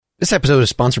This episode is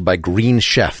sponsored by Green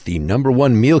Chef, the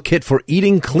 #1 meal kit for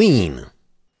eating clean.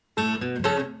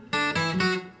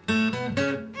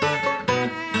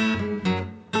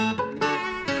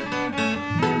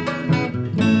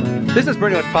 This is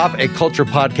Pretty Much Pop, a culture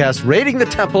podcast raiding the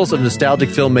temples of nostalgic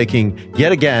filmmaking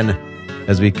yet again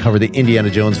as we cover the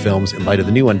Indiana Jones films in light of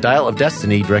the new one, Dial of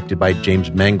Destiny, directed by James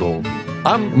Mangold.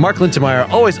 I'm Mark Lintemeyer,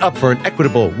 always up for an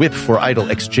equitable whip for idle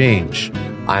exchange.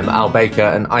 I'm Al Baker,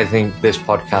 and I think this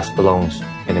podcast belongs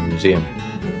in a museum.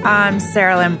 I'm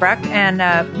Sarah Lynn Bruck, and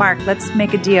Mark, let's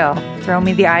make a deal. Throw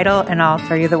me the idol, and I'll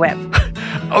throw you the whip.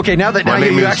 Okay, now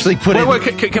you actually put it. Wait,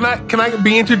 can I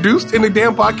be introduced in the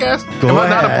damn podcast? Go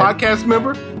ahead. I not a podcast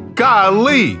member?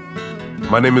 Golly.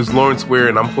 My name is Lawrence Ware,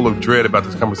 and I'm full of dread about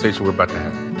this conversation we're about to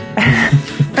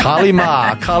have. Kali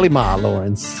Ma,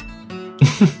 Lawrence.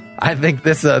 I think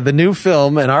this the new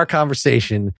film and our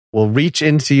conversation will reach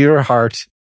into your heart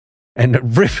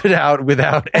and rip it out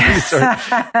without any sort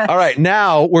of... All right,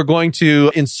 now we're going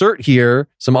to insert here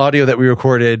some audio that we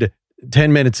recorded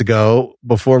 10 minutes ago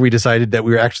before we decided that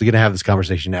we were actually going to have this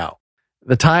conversation now.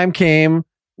 The time came.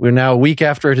 We're now a week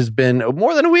after it has been...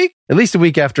 More than a week? At least a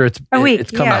week after it's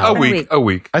come out. A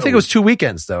week. I think it was 2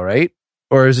 weekends though, right?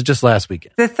 Or is it just last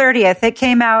weekend? The 30th. It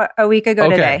came out a week ago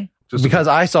today. Because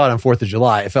I saw it on 4th of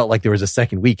July, it felt like there was a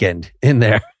second weekend in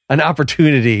there, an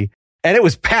opportunity. And it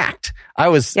was packed. I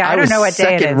don't know what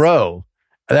day it is. Second row.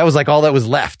 That was like all that was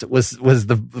left was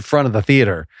the front of the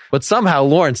theater. But somehow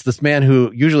Lawrence, this man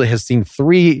who usually has seen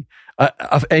three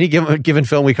of any given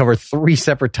film, we cover 3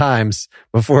 separate times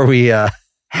before we get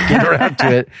around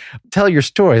to it. Tell your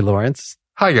story, Lawrence.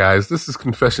 Hi guys, this is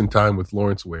Confession Time with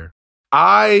Lawrence Ware.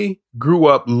 I grew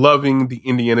up loving the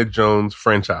Indiana Jones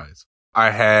franchise.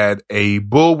 I had a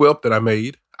bullwhip that I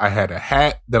made. I had a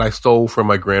hat that I stole from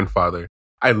my grandfather.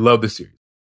 I love the series.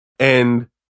 And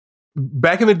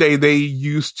back in the day, they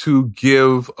used to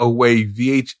give away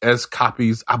VHS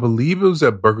copies. I believe it was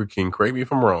at Burger King. Correct me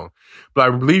if I'm wrong. But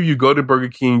I believe you go to Burger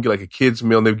King, get like a kid's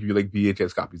meal, and they give you like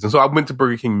VHS copies. And so I went to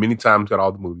Burger King many times, got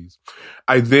all the movies.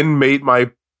 I then made my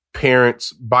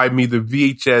parents buy me the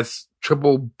VHS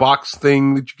triple box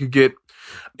thing that you could get.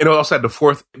 And I also had the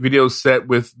 4th video set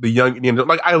with the young Indiana.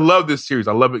 Like, I love this series.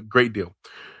 I love it. Great deal.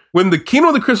 When the Kingdom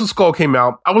of the Crystal Skull came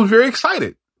out, I was very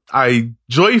excited. I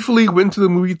joyfully went to the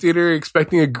movie theater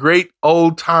expecting a great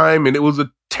old time, and it was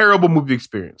a terrible movie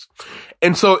experience.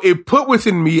 And so it put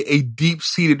within me a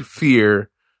deep-seated fear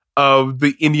of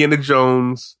the Indiana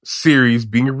Jones series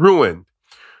being ruined.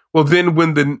 Well, then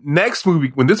when this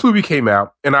movie came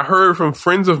out, and I heard from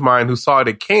friends of mine who saw it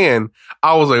at Cannes,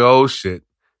 I was like, oh shit,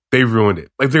 they ruined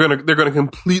it. Like they're gonna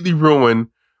completely ruin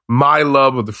my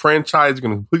love of the franchise. They're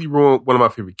gonna completely ruin one of my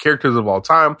favorite characters of all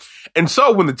time. And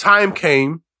so when the time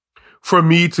came for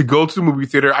me to go to the movie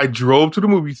theater, I drove to the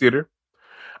movie theater.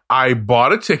 I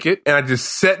bought a ticket and I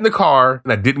just sat in the car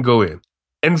and I didn't go in.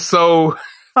 And so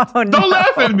don't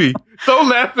laugh at me. Don't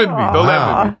laugh at me. Don't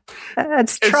laugh at me.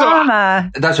 That's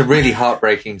trauma. That's a really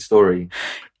heartbreaking story.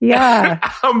 Yeah.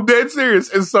 I'm dead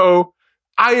serious. And so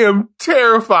I am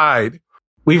terrified.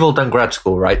 We've all done grad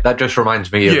school, right? That just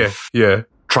reminds me of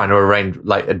trying to arrange,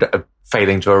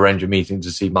 failing to arrange a meeting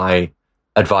to see my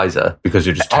advisor because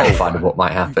you're just terrified of what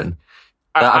might happen.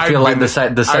 I feel like the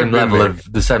same level of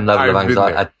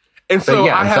anxiety. And so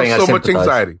I have so much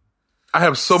anxiety. I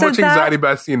have so much anxiety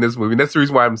about seeing this movie. And that's the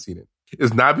reason why I haven't seen it.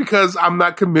 It's not because I'm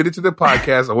not committed to the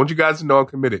podcast. I want you guys to know I'm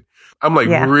committed. I'm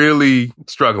really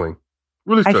struggling.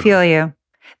 Really struggling. I feel you.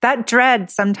 That dread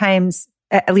sometimes,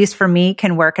 at least for me,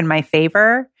 can work in my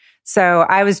favor. So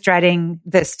I was dreading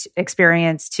this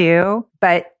experience too,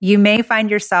 but you may find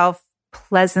yourself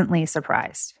pleasantly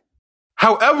surprised.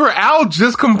 However, Al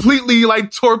just completely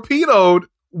torpedoed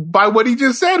by what he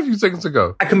just said a few seconds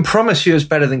ago. I can promise you it's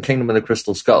better than Kingdom of the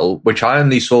Crystal Skull, which I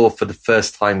only saw for the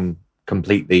first time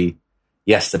completely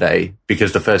yesterday,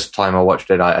 because the first time I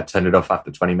watched it, I turned it off after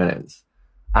 20 minutes.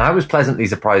 And I was pleasantly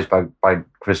surprised by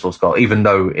Crystal Skull, even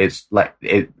though it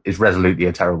is resolutely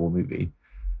a terrible movie.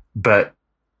 But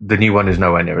the new one is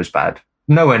nowhere near as bad.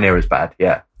 Nowhere near as bad,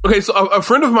 yeah. Okay, so a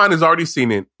friend of mine has already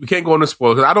seen it. We can't go into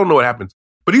spoilers because I don't know what happens.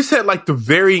 But he said the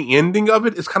very ending of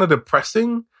it is kind of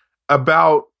depressing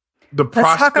about the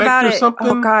prospect or something.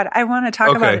 Oh God, I want to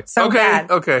talk about it so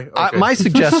bad. Okay. My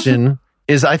suggestion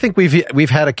is I think we've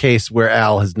had a case where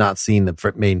Al has not seen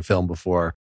the main film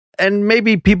before. And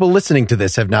maybe people listening to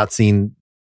this have not seen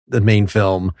the main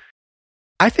film.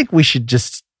 I think we should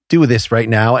just do this right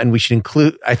now, and we should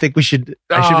include. I should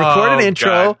record an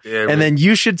intro, and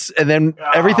then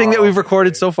everything that we've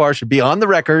recorded so far should be on the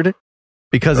record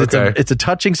because it's a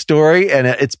touching story, and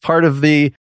it's part of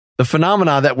the the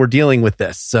phenomena that we're dealing with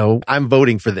this. So I'm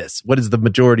voting for this. What is the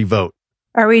majority vote?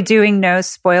 Are we doing no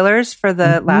spoilers for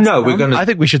the last No, film? we're going to... I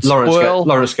think we should Lawrence spoil.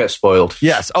 Lawrence gets spoiled.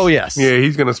 Yes. Oh, yes. Yeah,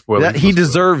 he's going to spoil it. He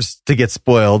deserves to get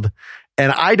spoiled.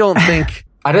 And I don't think...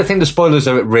 I don't think the spoilers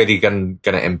are really going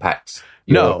to impact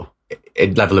your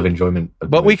level of enjoyment.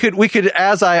 But we could,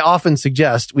 as I often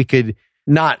suggest, we could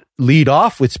not lead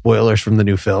off with spoilers from the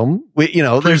new film.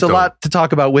 There's a lot to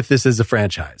talk about with this as a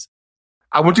franchise.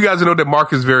 I want you guys to know that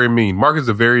Mark is very mean. Mark is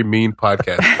a very mean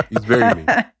podcaster. He's very mean.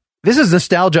 This is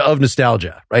nostalgia of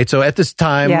nostalgia, right? So at this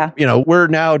time, we're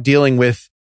now dealing with,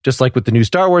 just like with the new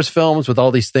Star Wars films, with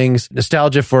all these things,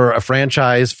 nostalgia for a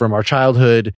franchise from our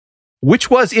childhood, which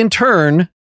was in turn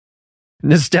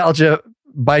nostalgia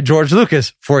by George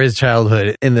Lucas for his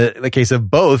childhood in the case of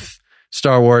both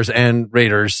Star Wars and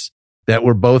Raiders, that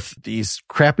were both these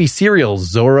crappy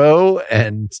serials, Zorro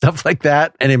and stuff like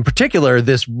that. And in particular,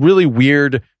 this really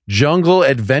weird jungle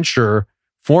adventure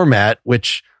format,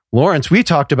 which Lawrence, we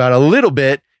talked about a little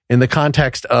bit in the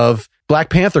context of Black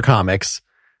Panther comics.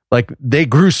 Like, they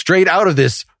grew straight out of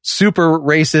this super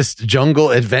racist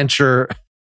jungle adventure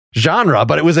genre,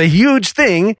 but it was a huge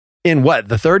thing in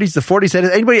the 30s, the 40s.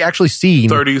 Has anybody actually seen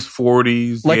 30s,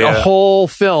 40s, like a whole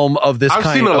film of this I've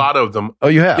seen a lot of them. Oh,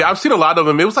 you have? Yeah, I've seen a lot of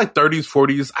them. It was like 30s,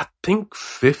 40s, I think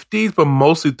 50s, but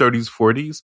mostly 30s,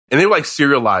 40s. And they were like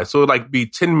serialized. So it would like be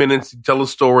 10 minutes, you tell a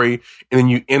story, and then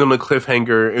you end on a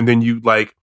cliffhanger, and then you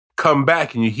like come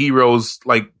back and your heroes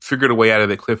like figured a way out of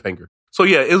that cliffhanger. So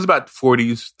yeah, it was about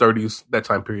 40s, 30s, that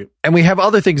time period. And we have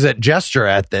other things that gesture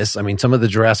at this. I mean, some of the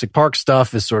Jurassic Park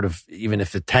stuff is sort of, even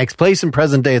if it takes place in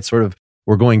present day, it's sort of,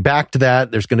 we're going back to that.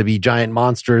 There's going to be giant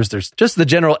monsters. There's just the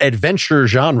general adventure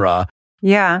genre.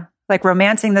 Yeah, like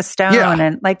Romancing the Stone.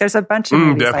 And like there's a bunch of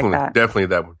movies like that. Definitely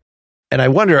that one. And I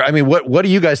wonder, I mean, what do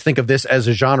you guys think of this as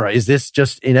a genre? Is this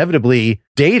just inevitably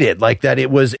dated, like that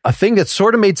it was a thing that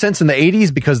sort of made sense in the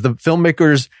 80s because the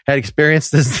filmmakers had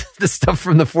experienced this stuff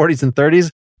from the 40s and 30s?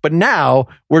 But now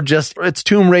it's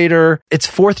Tomb Raider, it's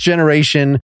fourth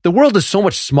generation. The world is so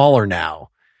much smaller now.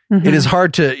 Mm-hmm. It is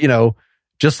hard to,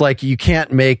 just like you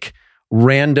can't make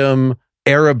random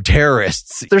Arab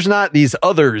terrorists. There's not these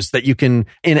others that you can,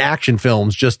 in action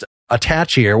films, just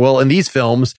attach here. Well, in these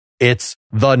films, it's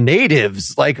the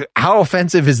natives. Like, how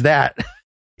offensive is that?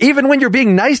 Even when you're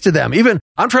being nice to them, even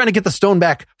I'm trying to get the stone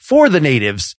back for the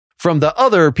natives from the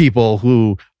other people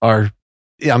who are,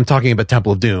 I'm talking about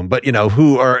Temple of Doom, but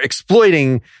who are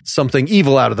exploiting something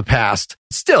evil out of the past.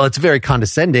 Still, it's very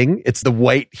condescending. It's the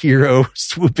white hero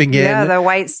swooping in. Yeah, the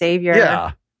white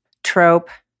savior trope.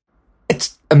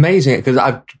 It's amazing because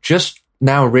I've just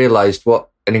now realized what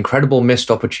an incredible missed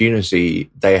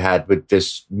opportunity they had with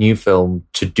this new film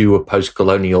to do a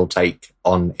post-colonial take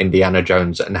on Indiana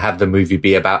Jones and have the movie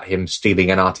be about him stealing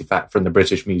an artifact from the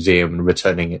British Museum and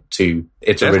returning it to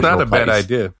its original place. That's not a bad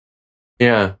idea.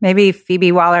 Yeah. Maybe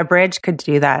Phoebe Waller-Bridge could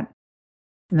do that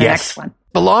in the next one.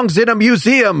 Belongs in a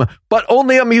museum, but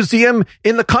only a museum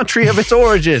in the country of its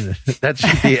origin. That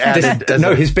should be added.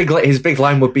 His big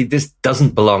line would be, "This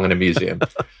doesn't belong in a museum."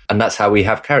 And that's how we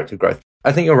have character growth.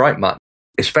 I think you're right, Matt.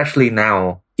 Especially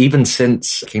now, even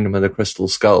since Kingdom of the Crystal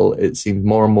Skull, it seems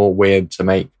more and more weird to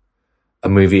make a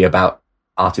movie about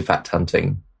artifact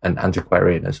hunting and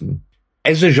antiquarianism.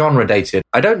 Is the genre dated?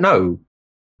 I don't know.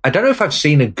 I don't know if I've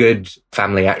seen a good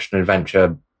family action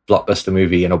adventure blockbuster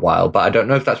movie in a while, but I don't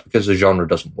know if that's because the genre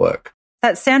doesn't work.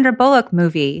 That Sandra Bullock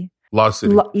movie. Lost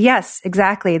City. Yes,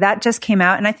 exactly. That just came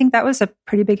out, and I think that was a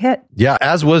pretty big hit. Yeah,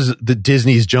 as was the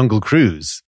Disney's Jungle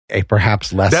Cruise. A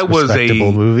perhaps less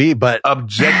respectable movie, but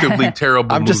objectively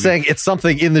terrible. I'm just saying it's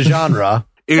something in the genre.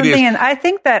 And I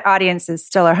think that audiences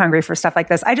still are hungry for stuff like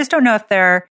this. I just don't know if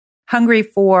they're hungry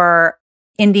for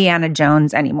Indiana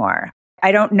Jones anymore.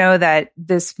 I don't know that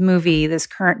this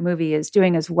current movie is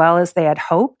doing as well as they had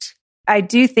hoped. I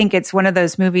do think it's one of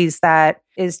those movies that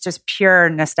is just pure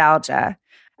nostalgia.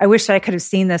 I wish I could have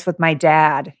seen this with my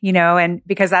dad, and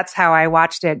because that's how I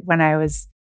watched it when I was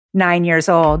 9 years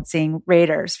old, seeing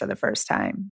Raiders for the first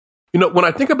time. When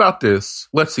I think about this,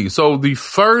 let's see. So the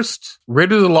first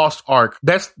Raiders of the Lost Ark,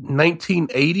 that's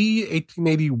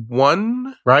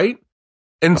 1881, right?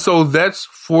 And so that's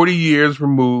 40 years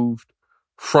removed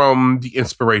from the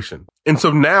inspiration. And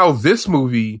so now this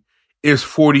movie is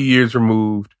 40 years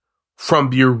removed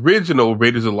from the original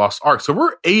Raiders of the Lost Ark. So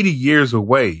we're 80 years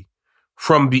away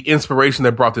from the inspiration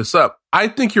that brought this up. I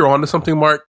think you're onto something,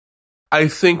 Mark. I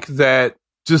think that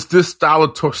just this style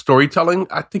of storytelling,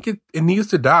 I think it needs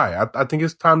to die. I think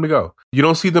it's time to go. You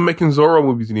don't see them making Zorro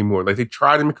movies anymore. Like, they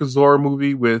tried to make a Zorro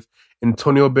movie with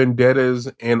Antonio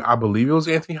Banderas and I believe it was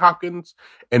Anthony Hopkins,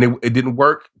 and it didn't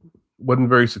work. Wasn't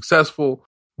very successful.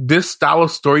 this style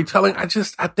of storytelling, I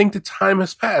think the time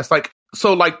has passed.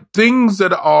 Things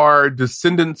that are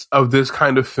descendants of this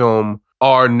kind of film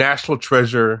are National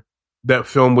Treasure, that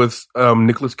film with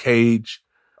Nicolas Cage.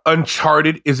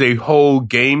 Uncharted is a whole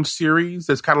game series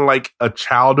that's kind of like a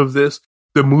child of this.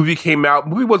 The movie came out.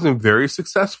 Movie wasn't very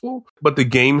successful, but the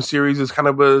game series is kind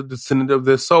of a descendant of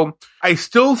this. So I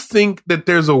still think that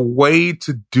there's a way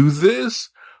to do this,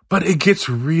 but it gets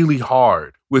really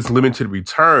hard with limited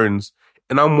returns.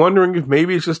 And I'm wondering if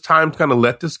maybe it's just time to kind of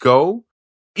let this go.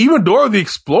 Even Dora the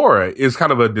Explorer is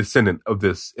kind of a descendant of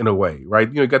this in a way,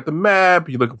 right? You got the map,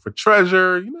 you're looking for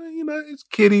treasure, it's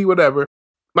kiddie, whatever.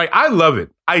 I love it.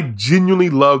 I genuinely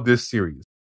love this series.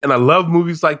 And I love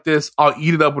movies like this. I'll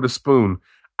eat it up with a spoon.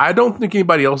 I don't think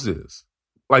anybody else is.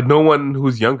 No one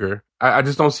who's younger. I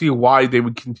just don't see why they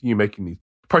would continue making these.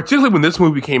 Particularly when this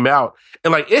movie came out.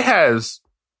 And it has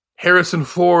Harrison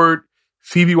Ford,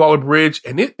 Phoebe Waller-Bridge,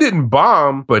 and it didn't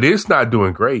bomb, but it's not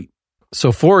doing great.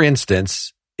 So for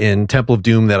instance, in Temple of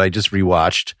Doom that I just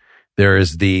rewatched, there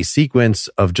is the sequence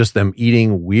of just them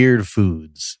eating weird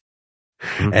foods.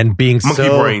 And being monkey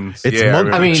brains.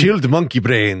 It's chilled monkey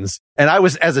brains. And I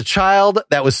was, as a child,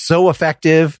 that was so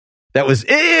effective. That was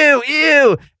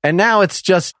ew. And now it's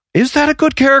just, is that a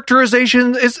good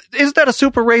characterization? Is that a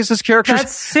super racist character?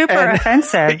 That's super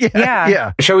offensive.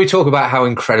 Yeah. Shall we talk about how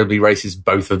incredibly racist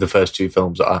both of the first two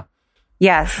films are?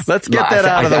 Yes. Let's get that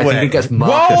out of the way. I think it gets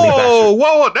markedly better.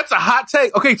 Whoa, that's a hot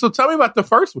take. Okay, so tell me about the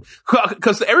first one.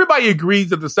 Because everybody agrees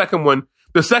that the second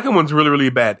one's really,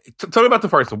 really bad. Tell me about the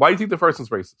first one. Why do you think the first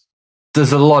one's racist?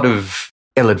 There's a lot of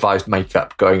ill-advised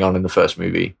makeup going on in the first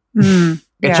movie.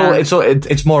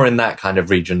 It's more in that kind of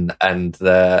region, and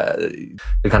the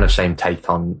kind of same take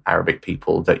on Arabic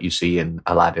people that you see in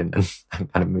Aladdin and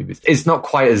kind of movies. It's not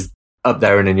quite as up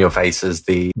there and in your face as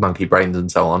the monkey brains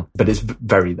and so on, but it's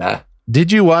very there.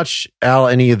 Did you watch, Al,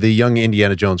 any of the Young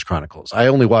Indiana Jones Chronicles? I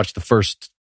only watched the first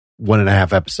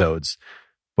 1.5 episodes,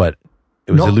 but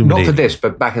it was illuminating. Not for this,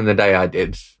 but back in the day I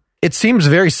did. It seems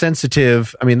very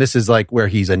sensitive. I mean, this is where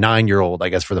he's a 9-year-old, I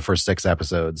guess, for the first 6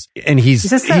 episodes. And is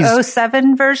this the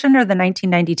 07 version or the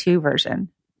 1992 version?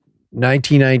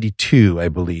 1992, I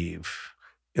believe.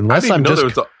 Unless I didn't know there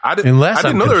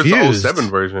was the 07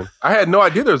 version. I had no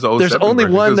idea there was the 07 version. There's only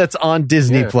version. one that's on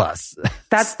Disney Plus.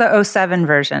 That's the 07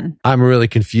 version. I'm really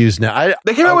confused now.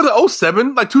 They came out with the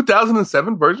 07,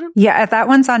 2007 version? Yeah, that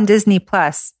one's on Disney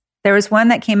Plus. There was one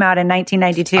that came out in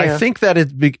 1992. I think that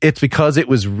it's because it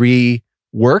was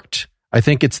reworked. I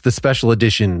think it's the special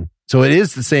edition. So it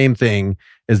is the same thing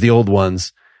as the old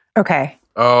ones. Okay.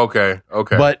 Oh,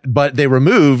 okay. But they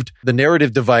removed the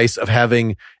narrative device of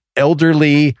having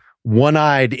elderly,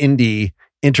 one-eyed Indy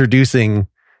introducing,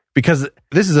 because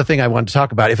this is a thing I wanted to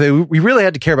talk about. If we really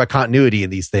had to care about continuity in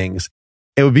these things,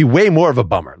 it would be way more of a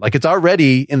bummer. It's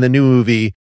already in the new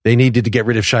movie. They needed to get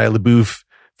rid of Shia LaBeouf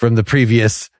from the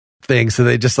previous thing. So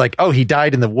they just he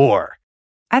died in the war.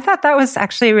 I thought that was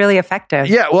actually really effective.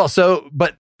 Yeah. Well,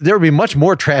 but there would be much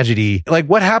more tragedy.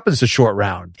 What happens to Short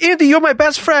Round? Andy, you're my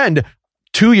best friend.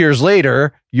 2 years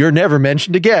later, you're never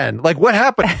mentioned again. What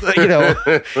happened?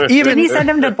 Didn't he send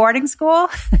him to boarding school?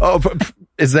 Oh,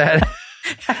 is that?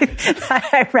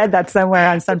 I read that somewhere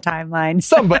on some timeline.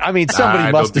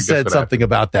 Somebody must have said something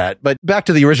about that. But back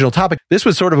to the original topic. This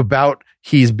was sort of about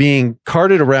he's being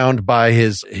carted around by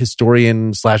his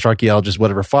historian / archaeologist,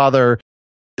 whatever, father,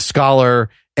 scholar,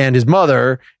 and his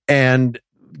mother, and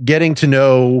getting to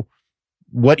know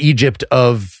what Egypt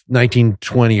of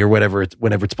 1920 or whenever it's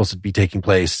supposed to be taking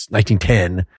place,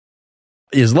 1910,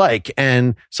 is like.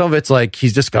 And some of it's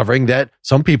he's discovering that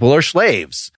some people are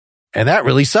slaves, and that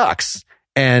really sucks.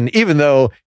 And even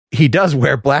though he does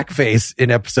wear blackface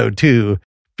in episode 2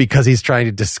 because he's trying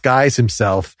to disguise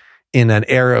himself in an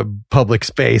Arab public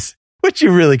space, which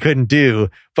you really couldn't do,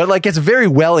 but it's very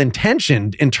well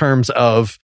intentioned in terms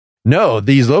of, no,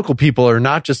 these local people are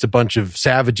not just a bunch of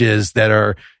savages that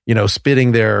are,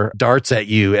 spitting their darts at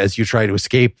you as you try to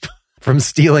escape from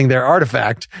stealing their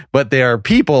artifact, but they are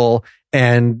people.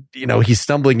 And, he's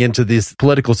stumbling into these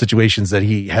political situations that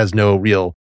he has no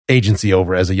real agency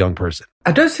over as a young person.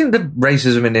 I don't think the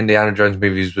racism in Indiana Jones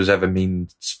movies was ever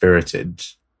mean-spirited,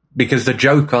 because the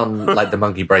joke on the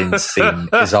monkey brains scene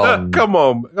is on... Come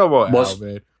on, Al,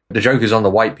 man. The joke is on the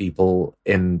white people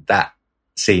in that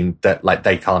scene that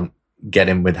they can't get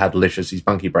in with how delicious these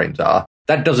monkey brains are.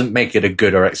 That doesn't make it a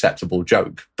good or acceptable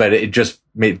joke, but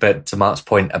but to Mark's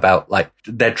point about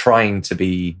they're trying to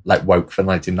be woke for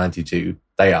 1992,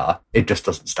 they are. It just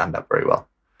doesn't stand up very well.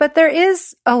 But there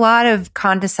is a lot of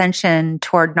condescension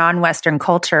toward non-Western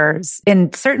cultures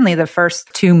in certainly the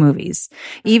first two movies.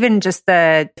 Even just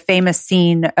the famous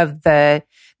scene of the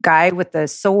guy with the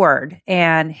sword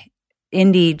and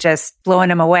Indy just blowing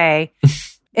him away.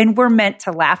 And we're meant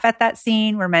to laugh at that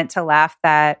scene. We're meant to laugh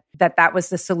that was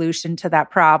the solution to that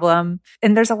problem.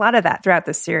 And there's a lot of that throughout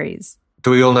the series.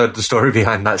 Do we all know the story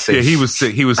behind that scene? Yeah, he was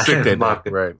sick. He was sick that day.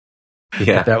 Right.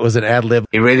 Yeah. That was an ad lib.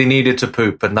 He really needed to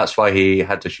poop, and that's why he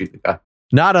had to shoot the guy.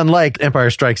 Not unlike Empire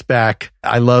Strikes Back,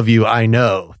 I love you, I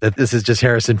know, that this is just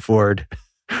Harrison Ford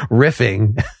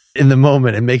riffing in the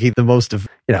moment and making the most of,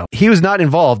 he was not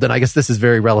involved. And I guess this is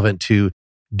very relevant to,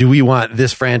 do we want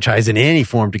this franchise in any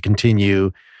form to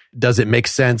continue? Does it make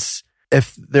sense?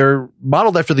 If they're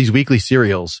modeled after these weekly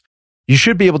serials, you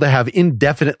should be able to have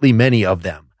indefinitely many of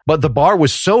them. But the bar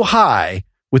was so high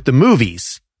with the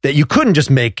movies that you couldn't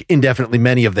just make indefinitely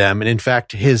many of them. And in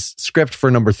fact, his script for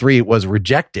number 3 was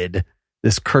rejected.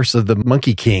 This Curse of the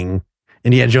Monkey King,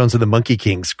 Indiana Jones and the Monkey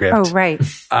King script. Oh, right.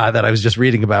 That I was just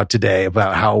reading about today,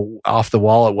 about how off the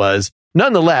wall it was.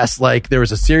 Nonetheless, there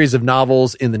was a series of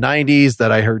novels in the 90s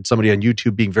that I heard somebody on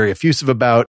YouTube being very effusive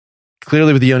about.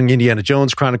 Clearly with the Young Indiana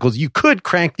Jones Chronicles, you could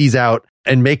crank these out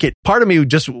and make it. Part of me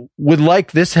just would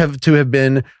like this to have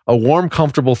been a warm,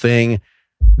 comfortable thing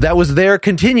that was there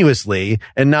continuously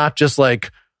and not just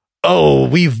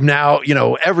we've now,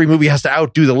 every movie has to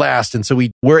outdo the last. And so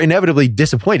we're inevitably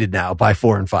disappointed now by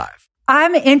 4 and 5.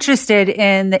 I'm interested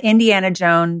in the Indiana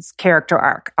Jones character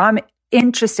arc. I'm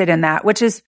interested in that, which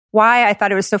is why I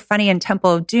thought it was so funny in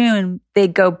Temple of Doom. They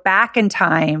go back in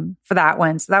time for that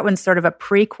one. So that one's sort of a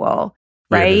prequel,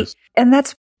 right? Yeah, and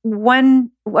that's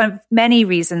one of many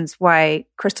reasons why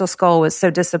Crystal Skull was so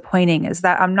disappointing, is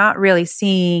that I'm not really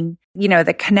seeing,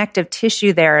 the connective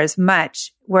tissue there as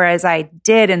much. Whereas I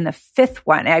did in the 5th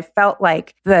one, I felt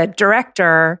like the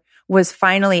director was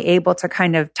finally able to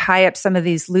kind of tie up some of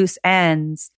these loose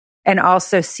ends and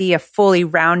also see a fully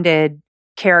rounded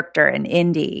character in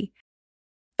Indy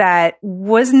that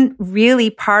wasn't really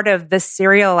part of the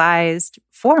serialized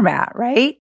format,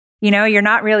 right? You're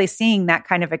not really seeing that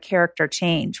kind of a character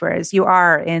change, whereas you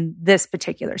are in this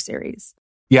particular series.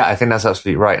 Yeah, I think that's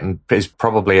absolutely right. And it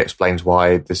probably explains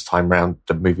why this time round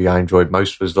the movie I enjoyed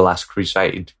most was The Last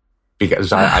Crusade,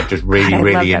 because I just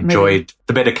really enjoyed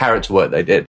the bit of character work they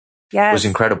did. Yes. It was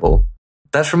incredible.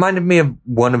 That's reminded me of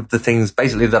one of the things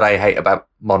basically that I hate about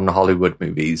modern Hollywood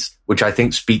movies, which I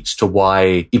think speaks to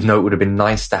why, even though it would have been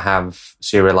nice to have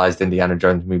serialized Indiana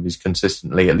Jones movies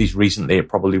consistently, at least recently it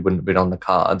probably wouldn't have been on the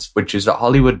cards, which is that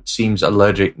Hollywood seems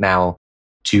allergic now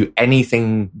to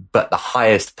anything but the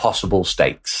highest possible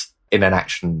stakes in an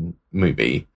action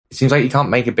movie. It seems like you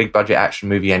can't make a big budget action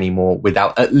movie anymore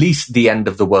without at least the end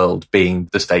of the world being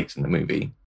the stakes in the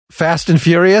movie. Fast and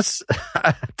Furious?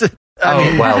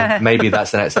 Well, maybe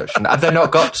that's an exception. Have they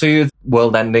not got to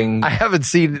world-ending? I haven't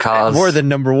seen cars? More than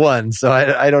number 1, so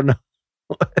I don't know.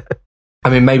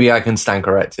 Maybe I can stand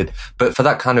corrected. But for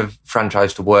that kind of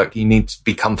franchise to work, you need to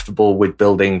be comfortable with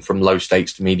building from low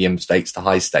stakes to medium stakes to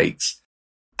high stakes.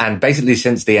 And basically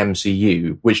since the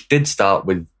MCU, which did start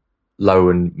with low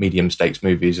and medium stakes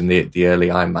movies in the early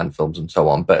Iron Man films and so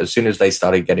on, but as soon as they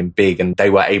started getting big and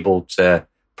they were able to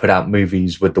put out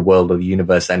movies with the world of the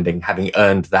universe ending, having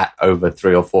earned that over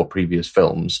 3 or 4 previous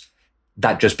films,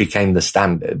 that just became the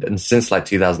standard. And since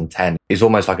 2010, it's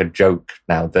almost like a joke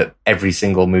now that every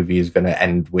single movie is going to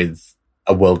end with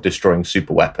a world-destroying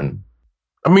superweapon.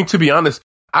 To be honest,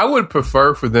 I would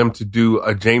prefer for them to do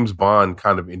a James Bond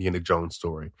kind of Indiana Jones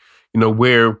story,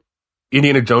 where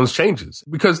Indiana Jones changes.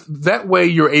 Because that way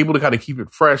you're able to kind of keep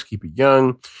it fresh, keep it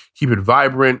young, keep it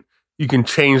vibrant. You can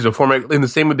change the format in the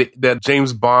same way that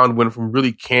James Bond went from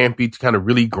really campy to kind of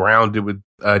really grounded with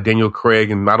Daniel Craig.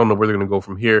 And I don't know where they're going to go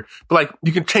from here. But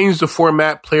you can change the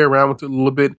format, play around with it a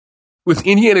little bit. With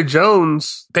Indiana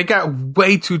Jones, they got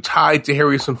way too tied to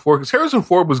Harrison Ford, because Harrison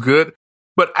Ford was good.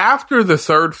 But after the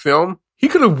 3rd film, he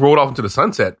could have rolled off into the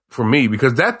sunset for me,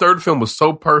 because that 3rd film was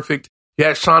so perfect. He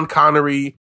had Sean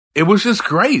Connery. It was just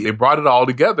great. It brought it all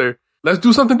together. Let's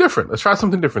do something different. Let's try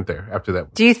something different there after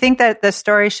that. Do you think that the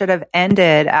story should have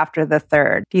ended after the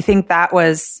 3rd? Do you think that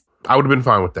was... I would have been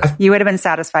fine with that. You would have been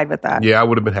satisfied with that? Yeah, I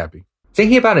would have been happy.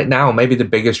 Thinking about it now, maybe the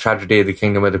biggest tragedy of the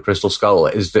Kingdom of the Crystal Skull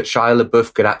is that Shia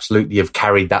LaBeouf could absolutely have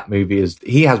carried that movie.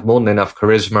 He has more than enough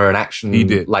charisma and action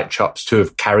chops to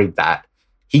have carried that.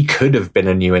 He could have been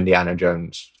a new Indiana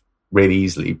Jones really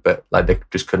easily, but they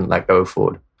just couldn't let go of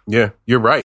Ford. Yeah, you're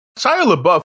right. Shia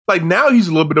LaBeouf, now he's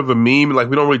a little bit of a meme,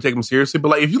 we don't really take him seriously,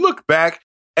 but if you look back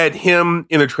at him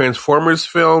in the Transformers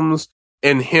films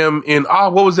and him in,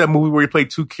 what was that movie where he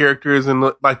played 2 characters and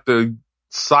the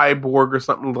Cyborg or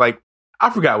something, I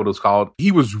forgot what it was called.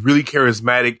 He was really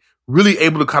charismatic, really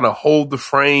able to kind of hold the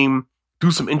frame,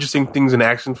 do some interesting things in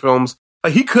action films.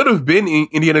 Like, he could have been in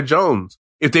Indiana Jones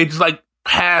if they just like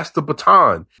passed the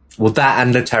baton. Well, that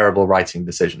and a terrible writing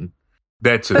decision.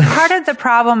 That's it. But part of the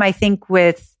problem, I think,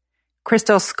 with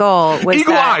Crystal Skull was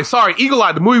Eagle Eye. Sorry, Eagle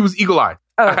Eye. The movie was Eagle Eye.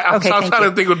 Oh, I was trying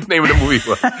to think what the name of the movie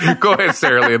was. Go ahead,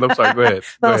 Sarah Lynn. I'm sorry. Go ahead.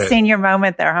 Little senior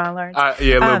moment there, huh, Lawrence?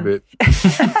 Yeah, a little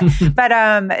bit. But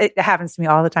it happens to me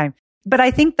all the time. But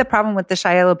I think the problem with the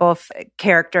Shia LaBeouf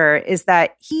character is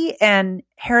that he and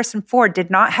Harrison Ford did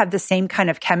not have the same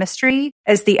kind of chemistry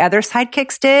as the other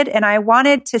sidekicks did. And I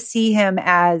wanted to see him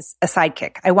as a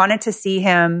sidekick. I wanted to see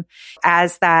him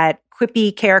as that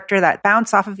quippy character that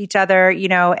bounce off of each other, you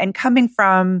know, and coming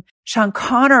from Sean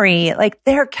Connery, like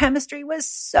their chemistry was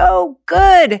so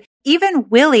good. Even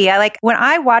Willie, when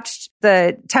I watched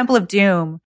the Temple of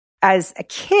Doom as a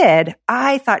kid,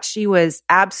 I thought she was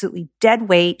absolutely dead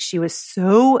weight. She was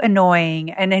so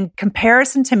annoying. And in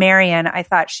comparison to Marion, I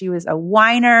thought she was a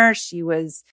whiner. She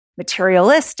was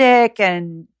materialistic.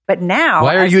 But now,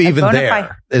 why are you even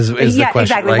there? Is the question.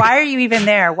 Exactly. Why are you even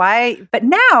there? Why? But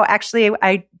now, actually,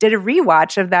 I did a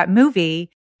rewatch of that movie,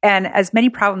 and as many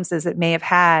problems as it may have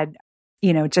had,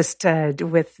 you know, just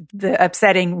with the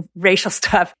upsetting racial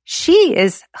stuff, she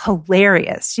is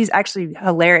hilarious. She's actually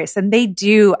hilarious, and they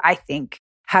do, I think,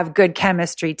 have good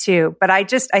chemistry too. But I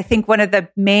think one of the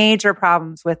major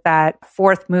problems with that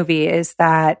fourth movie is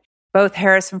that both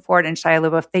Harrison Ford and Shia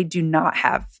LaBeouf, they do not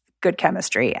have good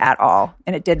chemistry at all,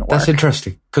 and it didn't work. That's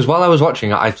interesting, because while I was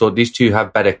watching it, I thought these two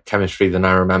have better chemistry than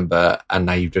I remember, and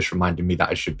now you've just reminded me that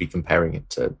I should be comparing it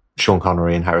to Sean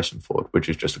Connery and Harrison Ford, which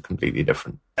is just a completely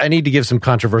different. I need to give some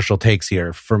controversial takes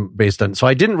here so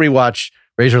I didn't rewatch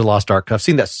Raiders of the Lost Ark. I've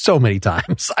seen that so many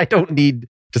times. I don't need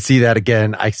to see that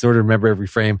again. I sort of remember every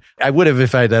frame. I would have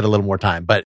if I had a little more time,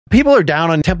 but people are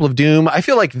down on Temple of Doom. I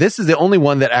feel like this is the only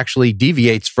one that actually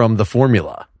deviates from the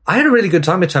formula. I had a really good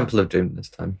time with Temple of Doom this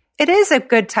time. It is a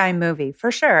good time movie,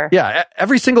 for sure. Yeah,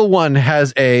 every single one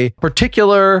has a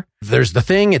particular, there's the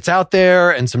thing, it's out there,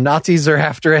 and some Nazis are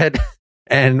after it,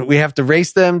 and we have to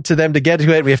race them to get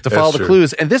to it. We have to follow the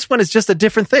clues. And this one is just a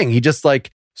different thing. He just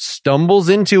like stumbles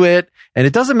into it, and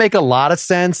it doesn't make a lot of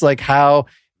sense, like how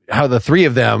the three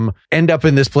of them end up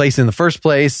in this place in the first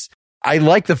place. I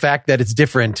like the fact that it's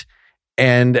different,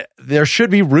 and there should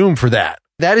be room for that.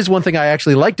 That is one thing I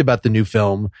actually liked about the new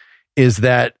film, is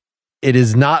that it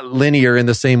is not linear in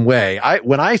the same way.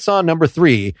 When I saw number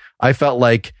 3, I felt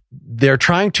like they're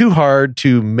trying too hard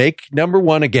to make number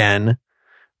 1 again,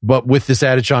 but with this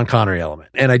added Sean Connery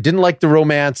element. And I didn't like the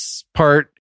romance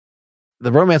part.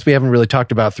 The romance we haven't really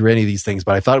talked about through any of these things,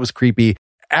 but I thought it was creepy.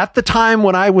 At the time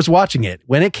when I was watching it,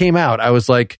 when it came out, I was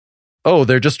like, oh,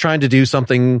 they're just trying to do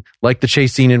something like the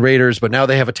chase scene in Raiders, but now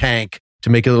they have a tank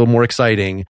to make it a little more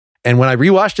exciting. And when I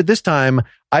rewatched it this time,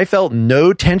 I felt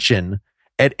no tension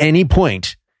at any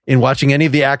point in watching any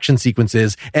of the action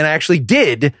sequences. And I actually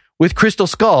did with Crystal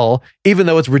Skull, even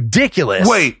though it's ridiculous.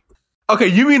 Wait. Okay,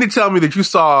 you mean to tell me that you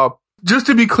saw, just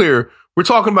to be clear, we're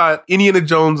talking about Indiana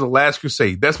Jones and the Last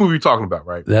Crusade. That's the movie you're talking about,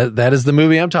 right? That is the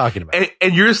movie I'm talking about.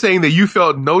 And you're saying that you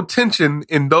felt no tension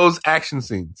in those action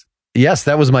scenes? Yes,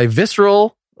 that was my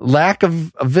lack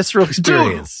of visceral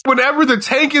experience. Dude, whenever the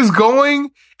tank is going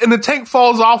and the tank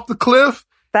falls off the cliff,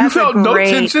 you felt no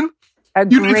tension?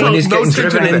 When he's getting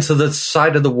driven into the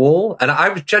side of the wall, and I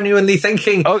was genuinely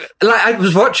thinking, I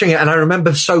was watching it, and I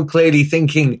remember so clearly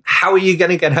thinking, "How are you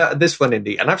going to get out of this one,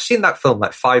 Indy?" And I've seen that film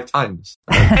like 5 times.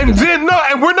 And then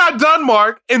and we're not done,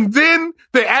 Mark. And then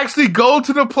they actually go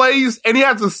to the place, and he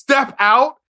has to step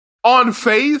out on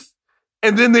faith,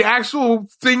 and then the actual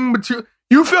thing material.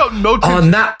 You felt no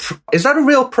tension. Is that a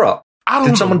real prop? I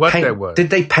don't know what that was. Did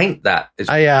they paint that?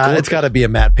 It's got to be a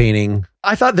matte painting.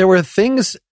 I thought there were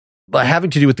things having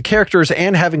to do with the characters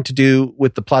and having to do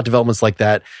with the plot developments like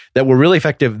that were really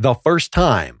effective the first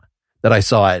time that I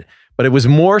saw it. But it was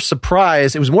more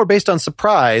surprise. It was more based on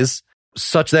surprise,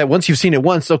 such that once you've seen it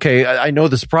once, okay, I know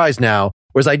the surprise now.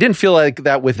 Whereas I didn't feel like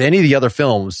that with any of the other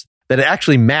films, that it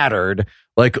actually mattered.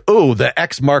 Like, oh, the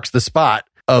X marks the spot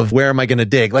of where am I going to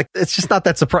dig? Like, it's just not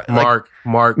that surprising. Mark.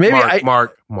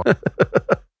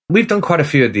 We've done quite a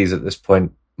few of these at this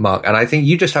point, Mark, and I think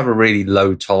you just have a really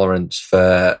low tolerance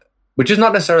for, which is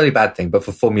not necessarily a bad thing, but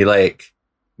for formulaic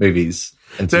movies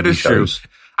and TV that is shows. True.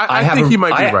 I think you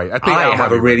might be right. I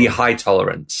have a really high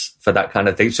tolerance for that kind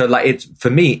of thing. So, like, it's for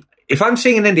me, if I'm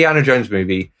seeing an Indiana Jones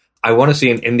movie, I want to see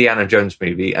an Indiana Jones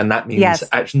movie, and that means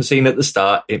action scene at the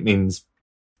start. It means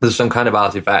there's some kind of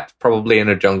artifact, probably in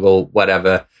a jungle,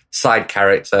 whatever, side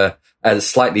character, a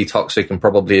slightly toxic and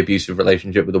probably abusive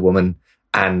relationship with a woman,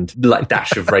 and like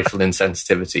dash of racial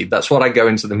insensitivity. That's what I go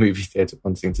into the movie theater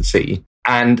wanting to see.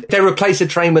 And they replace a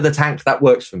train with a tank. That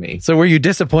works for me. So were you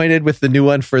disappointed with the new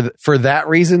one for that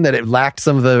reason, that it lacked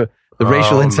some of the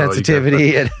racial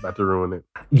insensitivity? No, about to ruin it.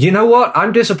 You know what?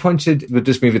 I'm disappointed with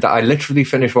this movie that I literally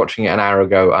finished watching it an hour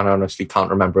ago, and I honestly can't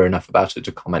remember enough about it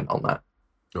to comment on that.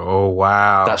 Oh,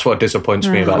 wow. That's what disappoints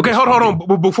me about it. Okay, hold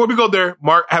on. Before we go there,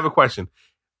 Mark, I have a question.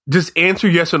 Just answer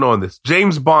yes or no on this.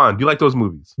 James Bond, do you like those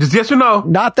movies? Just yes or no?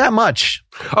 Not that much.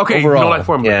 Okay, overall. You don't like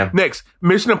Formula. Yeah. Next,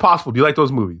 Mission Impossible, do you like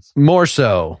those movies? More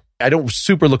so. I don't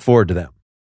super look forward to them.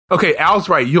 Okay, Al's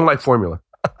right. You don't like Formula.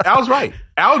 Al's right.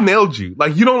 Al nailed you.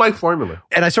 Like, you don't like Formula.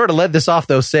 And I sort of led this off,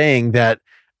 though, saying that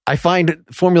I find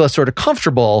Formula sort of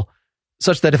comfortable,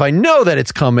 such that if I know that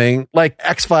it's coming, like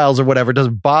X-Files or whatever, it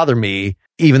doesn't bother me,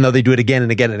 even though they do it again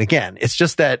and again and again. It's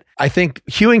just that I think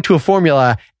hewing to a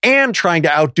formula and trying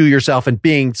to outdo yourself and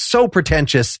being so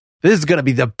pretentious, this is going to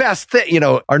be the best thing,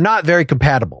 are not very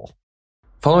compatible.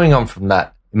 Following on from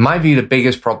that, in my view, the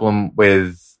biggest problem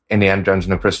with Indiana Jones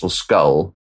and the Crystal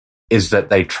Skull is that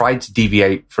they tried to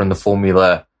deviate from the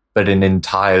formula, but in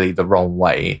entirely the wrong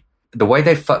way. The way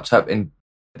they fucked up in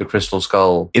the Crystal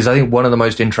Skull is, I think, one of the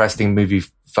most interesting movie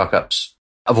fuck-ups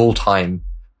of all time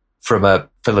from a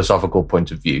philosophical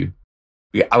point of view.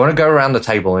 I want to go around the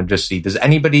table and just see, does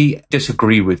anybody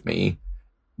disagree with me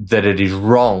that it is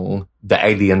wrong that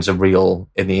aliens are real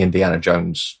in the Indiana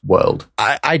Jones world?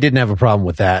 I didn't have a problem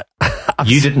with that.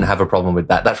 You didn't have a problem with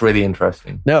that. That's really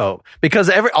interesting. No, because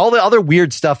all the other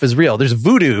weird stuff is real. There's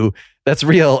voodoo that's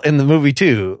real in the movie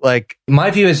too. Like,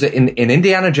 my view is that in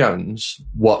Indiana Jones,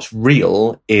 what's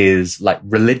real is like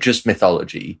religious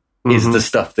mythology is the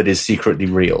stuff that is secretly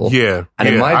real. Yeah. And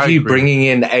in my view, bringing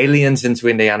in aliens into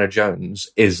Indiana Jones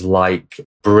is like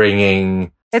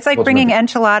bringing... It's like bringing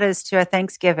enchiladas to a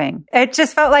Thanksgiving. It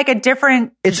just felt like a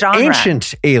different genre. It's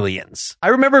ancient aliens. I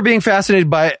remember being fascinated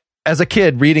by, as a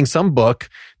kid, reading some book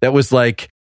that was like,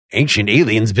 ancient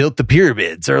aliens built the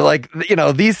pyramids, or like,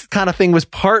 these kind of thing was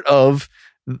part of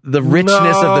the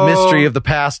richness of the mystery of the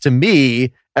past to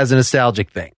me as a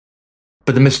nostalgic thing.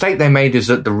 But the mistake they made is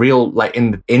that the real, like,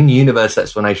 in-universe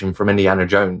explanation from Indiana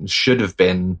Jones should have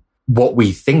been what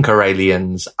we think are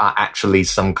aliens are actually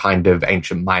some kind of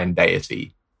ancient Mayan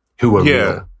deity who are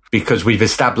real. Because we've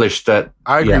established that...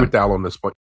 I agree with Al on this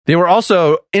point. They were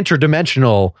also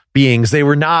interdimensional beings. They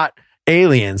were not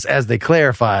aliens, as they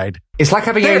clarified. It's like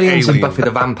having aliens in Buffy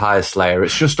the Vampire Slayer.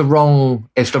 It's just the wrong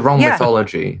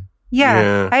mythology.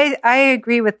 Yeah, I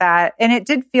agree with that. And it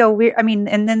did feel weird. I mean,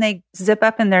 and then they zip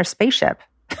up in their spaceship.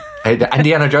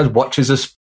 Indiana Jones watches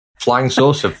this flying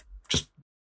saucer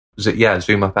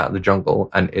zoom up out of the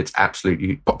jungle, and it's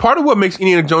absolutely... Part of what makes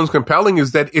Indiana Jones compelling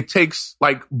is that it takes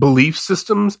like belief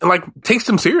systems and like takes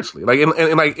them seriously. Like,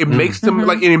 and like it makes them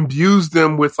like, it imbues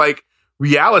them with like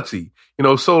reality,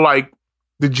 so like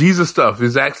the Jesus stuff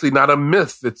is actually not a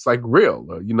myth. It's like real,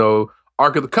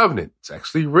 Ark of the Covenant. It's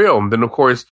actually real. And then of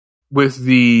course, with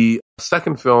the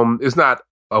second film, it's not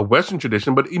a Western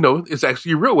tradition, but it's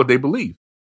actually real what they believe.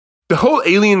 The whole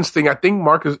aliens thing, I think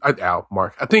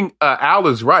Al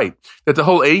is right that the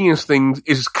whole aliens thing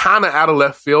is kind of out of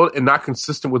left field and not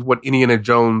consistent with what Indiana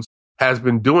Jones has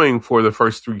been doing for the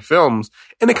first three films,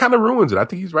 and it kind of ruins it. I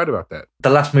think he's right about that.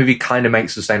 The last movie kind of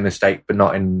makes the same mistake, but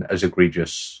not in as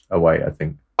egregious a way, I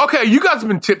think. Okay, you guys have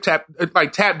been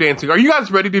tap dancing. Are you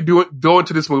guys ready to go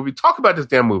into this movie? Talk about this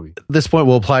damn movie. This point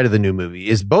will apply to the new movie.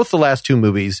 Is both the last two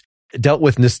movies dealt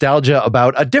with nostalgia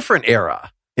about a different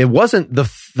era. It wasn't the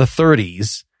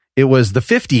 30s. It was the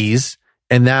 50s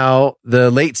and now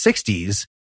the late 60s.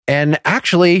 And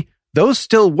actually, those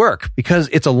still work because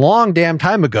it's a long damn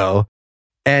time ago.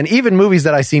 And even movies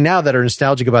that I see now that are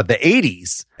nostalgic about the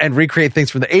 80s and recreate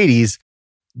things from the 80s,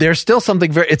 there's still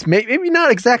something it's maybe not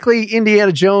exactly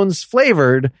Indiana Jones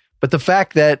flavored, but the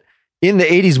fact that in the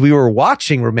 80s we were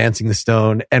watching Romancing the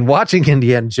Stone and watching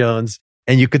Indiana Jones,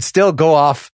 and you could still go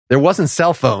off. There wasn't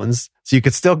cell phones, so you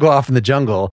could still go off in the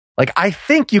jungle. Like, I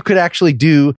think you could actually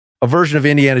do a version of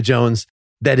Indiana Jones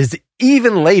that is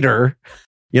even later,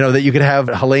 that you could have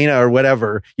Helena or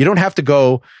whatever. You don't have to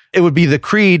go. It would be the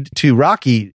Creed to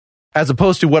Rocky, as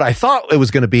opposed to what I thought it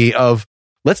was going to be of,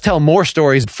 let's tell more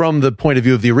stories from the point of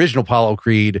view of the original Apollo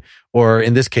Creed, or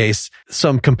in this case,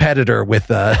 some competitor with,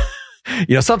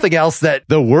 something else that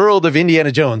the world of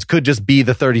Indiana Jones could just be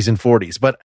the 30s and 40s.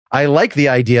 But I like the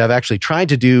idea of actually trying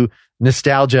to do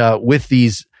nostalgia with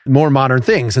these more modern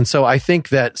things. And so I think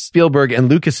that Spielberg and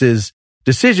Lucas's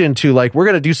decision to we're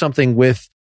going to do something with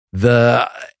the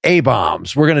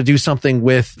A-bombs, we're going to do something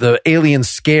with the alien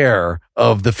scare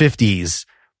of the 50s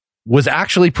was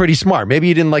actually pretty smart. Maybe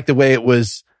you didn't like the way it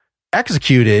was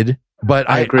executed But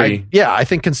I agree. I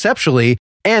think conceptually,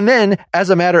 and then as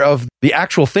a matter of the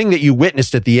actual thing that you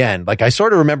witnessed at the end, like I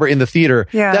sort of remember in the theater,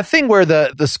 that thing where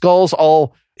the skulls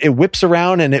it whips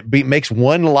around and it makes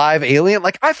one live alien.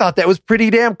 Like I thought that was pretty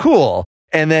damn cool.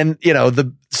 And then,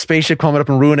 the spaceship coming up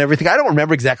and ruin everything. I don't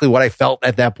remember exactly what I felt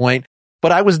at that point,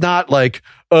 but I was not like,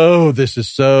 oh, this is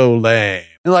so lame.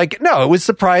 Like, no, it was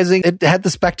surprising. It had the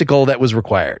spectacle that was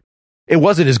required. It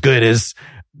wasn't as good as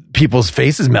people's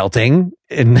faces melting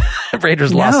in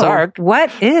Raiders Lost Ark. What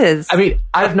is? I mean,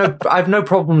 I have no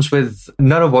problems with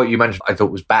none of what you mentioned. I thought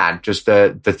was bad. Just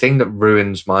the thing that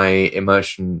ruins my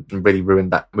immersion and really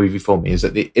ruined that movie for me is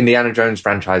that the Indiana Jones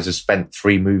franchise has spent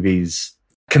 3 movies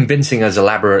convincing us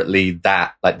elaborately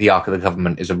that like the Ark of the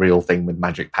Covenant is a real thing with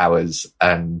magic powers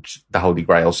and the Holy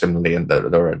Grail similarly, and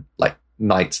there are like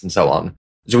knights and so on.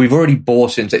 So we've already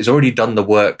bought into it's already done the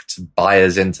work to buy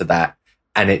us into that.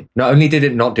 And it not only did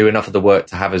it not do enough of the work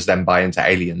to have us then buy into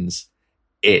aliens,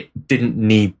 it didn't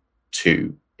need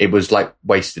to. It was like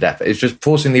wasted effort. It's just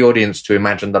forcing the audience to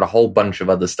imagine that a whole bunch of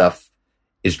other stuff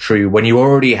is true when you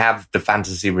already have the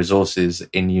fantasy resources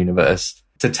in universe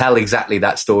to tell exactly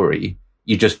that story.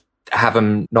 You just have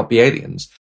them not be aliens.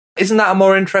 Isn't that a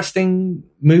more interesting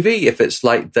movie if it's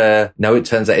like it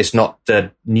turns out it's not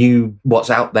the new what's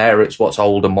out there, it's what's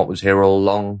old and what was here all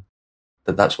along.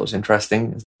 That's what's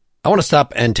interesting. I want to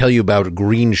stop and tell you about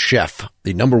Green Chef,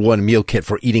 the #1 meal kit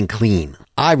for eating clean.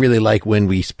 I really like when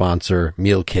we sponsor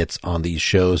meal kits on these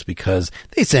shows because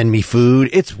they send me food.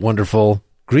 It's wonderful.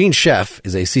 Green Chef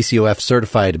is a CCOF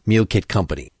certified meal kit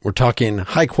company. We're talking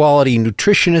high quality,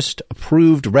 nutritionist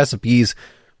approved recipes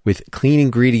with clean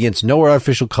ingredients, no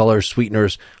artificial colors,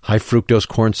 sweeteners, high fructose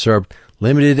corn syrup,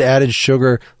 limited added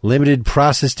sugar, limited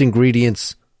processed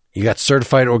ingredients. You got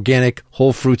certified organic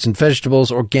whole fruits and vegetables,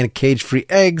 organic cage-free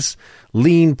eggs,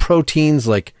 lean proteins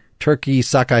like turkey,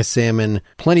 sockeye salmon,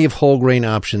 plenty of whole grain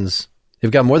options.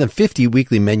 They've got more than 50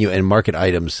 weekly menu and market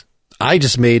items. I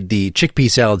just made the chickpea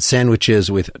salad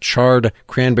sandwiches with charred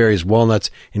cranberries,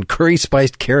 walnuts, and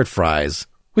curry-spiced carrot fries,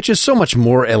 which is so much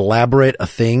more elaborate a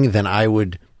thing than I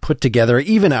would put together,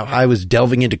 even if I was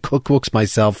delving into cookbooks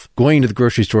myself, going to the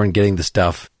grocery store and getting the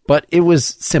stuff. But it was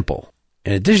simple.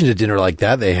 In addition to dinner like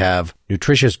that, they have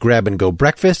nutritious grab-and-go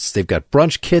breakfasts. They've got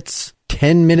brunch kits,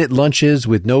 10-minute lunches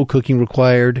with no cooking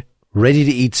required,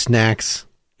 ready-to-eat snacks.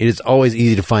 It is always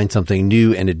easy to find something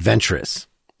new and adventurous.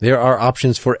 There are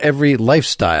options for every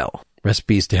lifestyle.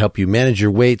 Recipes to help you manage your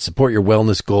weight, support your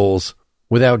wellness goals,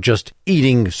 without just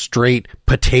eating straight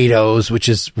potatoes, which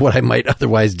is what I might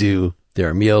otherwise do. There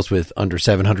are meals with under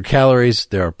 700 calories.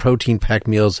 There are protein-packed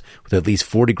meals with at least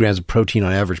 40 grams of protein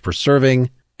on average per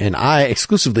serving. And I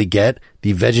exclusively get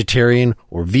the vegetarian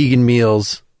or vegan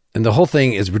meals. And the whole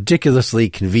thing is ridiculously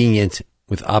convenient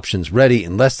with options ready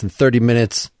in less than 30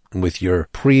 minutes and with your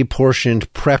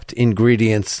pre-portioned, prepped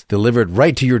ingredients delivered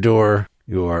right to your door.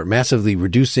 You are massively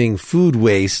reducing food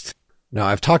waste. Now,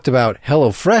 I've talked about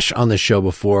HelloFresh on this show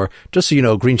before. Just so you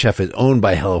know, Green Chef is owned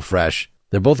by HelloFresh.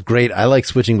 They're both great. I like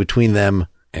switching between them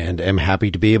and am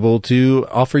happy to be able to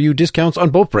offer you discounts on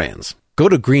both brands. Go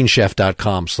to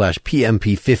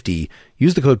greenchef.com/PMP50.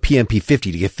 Use the code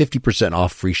PMP50 to get 50%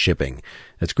 off free shipping.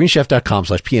 That's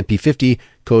greenchef.com/PMP50.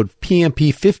 Code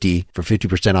PMP50 for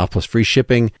 50% off plus free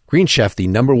shipping. Green Chef, the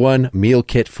 #1 meal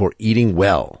kit for eating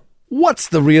well. What's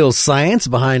the real science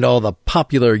behind all the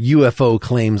popular UFO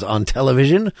claims on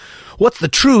television? What's the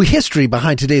true history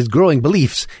behind today's growing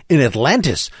beliefs in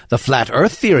Atlantis, the flat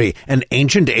earth theory, and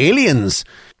ancient aliens?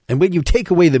 And when you take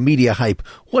away the media hype,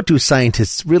 what do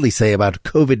scientists really say about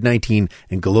COVID-19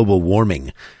 and global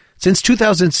warming? Since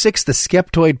 2006, the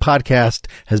Skeptoid podcast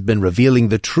has been revealing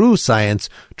the true science,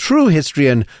 true history,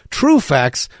 and true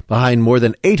facts behind more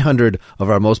than 800 of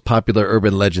our most popular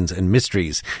urban legends and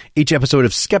mysteries. Each episode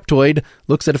of Skeptoid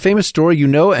looks at a famous story you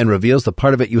know and reveals the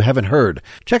part of it you haven't heard.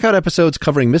 Check out episodes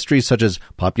covering mysteries such as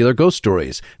popular ghost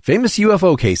stories, famous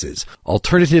UFO cases,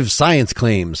 alternative science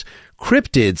claims,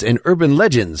 cryptids and urban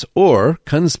legends, or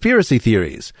conspiracy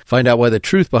theories. Find out why the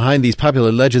truth behind these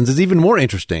popular legends is even more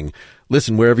interesting.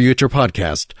 Listen wherever you get your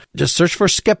podcast. Just search for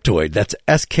Skeptoid, that's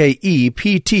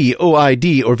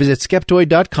SKEPTOID, or visit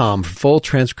Skeptoid.com for full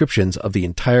transcriptions of the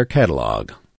entire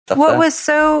catalog. What was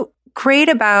so great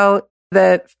about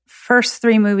the first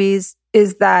 3 movies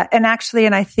is that, and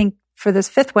I think for this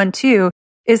 5th one too,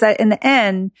 is that in the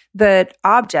end, the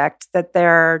object that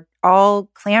they're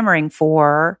all clamoring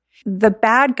for, the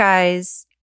bad guys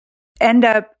end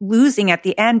up losing at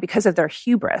the end because of their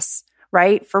hubris,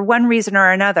 right? For one reason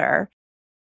or another.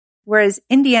 Whereas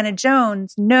Indiana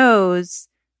Jones knows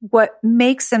what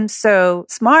makes him so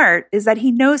smart is that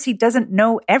he knows he doesn't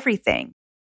know everything.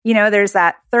 there's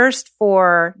that thirst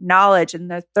for knowledge and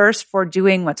the thirst for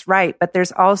doing what's right. But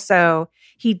there's also,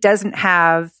 he doesn't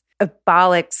have a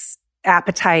Balak's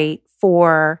appetite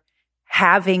for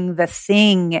having the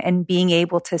thing and being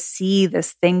able to see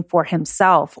this thing for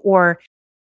himself, or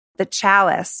the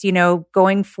chalice,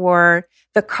 going for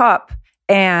the cup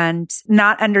and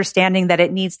not understanding that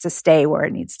it needs to stay where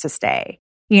it needs to stay,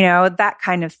 that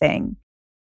kind of thing.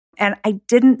 And I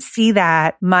didn't see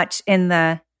that much in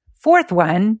the fourth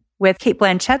one with Cate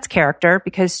Blanchett's character,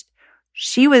 because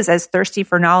she was as thirsty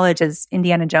for knowledge as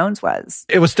Indiana Jones was.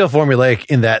 It was still formulaic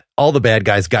in that all the bad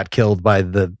guys got killed by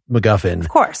the MacGuffin. Of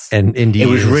course. And Indy It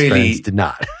was and his really- friends did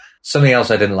not. Something else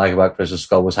I didn't like about Crystal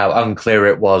Skull was how unclear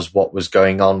it was what was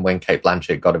going on when Cate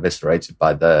Blanchett got eviscerated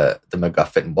by the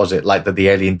MacGuffin. Was it like that the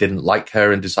alien didn't like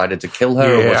her and decided to kill her?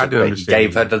 Yeah, or was I it didn't that he understand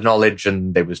gave her the knowledge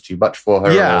and it was too much for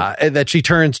her? Yeah, and that she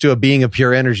turns to a being of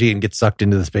pure energy and gets sucked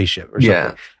into the spaceship or something.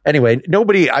 Yeah. Anyway,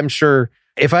 nobody, I'm sure,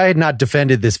 if I had not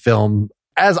defended this film,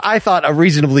 as I thought a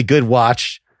reasonably good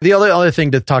watch, the other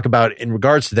thing to talk about in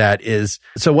regards to that is,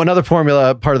 so one other part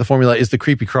of the formula is the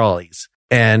creepy crawlies.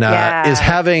 And is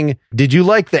having, did you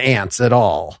like the ants at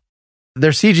all?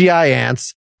 They're CGI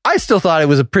ants. I still thought it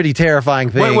was a pretty terrifying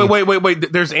thing.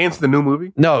 Wait. There's ants in the new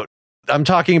movie? No, I'm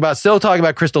still talking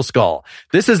about Crystal Skull.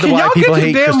 This is Can why y'all people get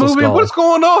hate the damn Crystal movie? Skull. What's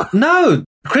going on? No,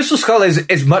 Crystal Skull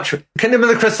is much... Kingdom of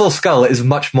the Crystal Skull is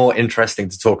much more interesting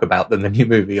to talk about than the new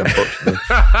movie, unfortunately.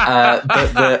 I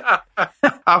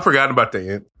forgot about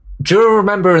the ant. Do you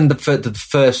remember in the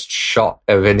first shot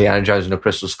of Indiana Jones and the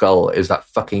Crystal Skull is that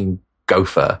fucking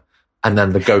gopher, and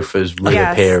then the gophers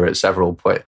reappear at several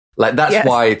points. Like, that's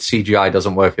why CGI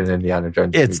doesn't work in Indiana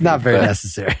Jones. It's movie, not very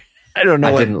necessary. I don't know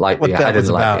I what, didn't like what the, that I was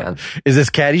didn't about. like the ant. Is this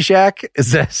Caddyshack?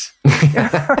 Is this?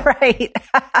 Right.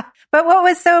 But what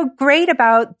was so great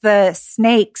about the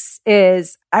snakes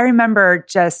is I remember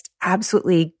just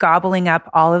absolutely gobbling up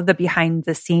all of the behind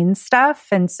the scenes stuff.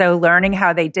 And so learning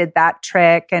how they did that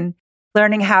trick and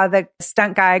learning how the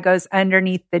stunt guy goes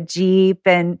underneath the Jeep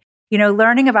and,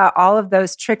 learning about all of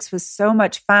those tricks was so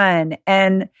much fun.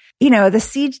 And,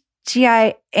 the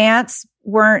CGI ants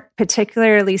weren't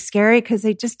particularly scary because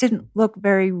they just didn't look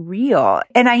very real.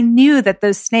 And I knew that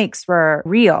those snakes were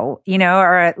real,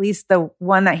 or at least the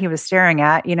one that he was staring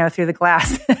at, through the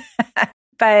glass.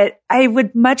 But I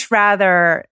would much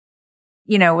rather,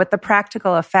 with the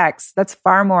practical effects, that's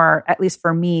far more, at least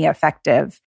for me,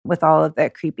 effective with all of the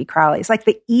creepy crawlies. Like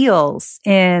the eels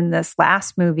in this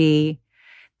last movie,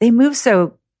 they move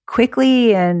so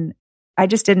quickly, and I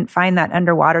just didn't find that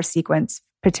underwater sequence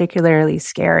particularly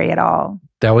scary at all.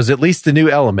 That was at least the new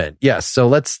element. Yes. So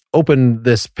let's open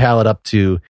this palette up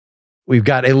to, we've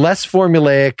got a less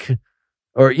formulaic,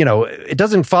 or, it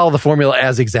doesn't follow the formula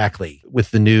as exactly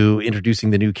with introducing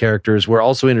the new characters. We're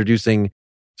also introducing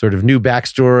sort of new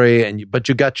backstory, but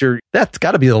you got that's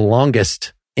got to be the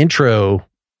longest intro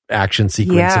action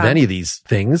sequence of any of these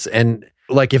things. And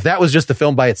like, if that was just the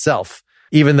film by itself,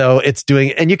 even though it's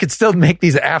doing, and you could still make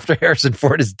these after Harrison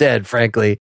Ford is dead,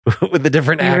 frankly, with the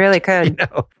different act. You really could.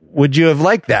 Would you have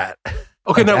liked that?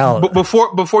 Okay, now,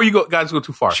 before you guys go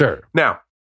too far. Sure. Now,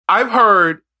 I've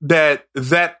heard that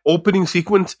opening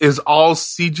sequence is all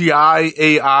CGI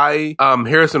AI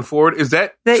Harrison Ford. Is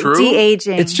that true?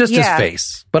 De-aging. It's just his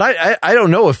face. But I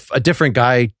don't know if a different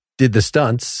guy did the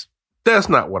stunts. That's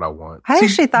not what I want. I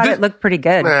actually thought it looked pretty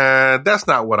good. Nah, that's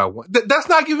not what I want. That's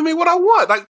not giving me what I want.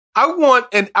 Like, I want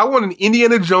an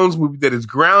Indiana Jones movie that is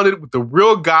grounded with the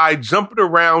real guy jumping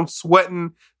around,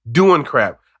 sweating, doing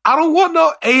crap. I don't want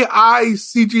no AI,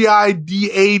 CGI,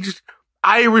 de-aged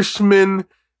Irishman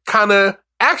kind of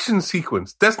action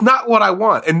sequence. That's not what I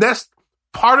want. And that's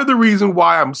part of the reason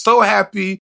why I'm so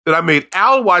happy that I made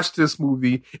Al watch this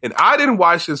movie and I didn't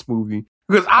watch this movie,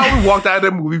 because I would walk out of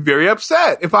that movie very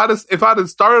upset if I'd have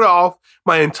started off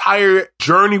my entire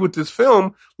journey with this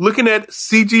film looking at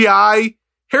CGI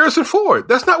Harrison Ford.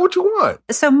 That's not what you want.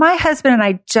 So my husband and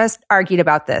I just argued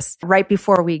about this right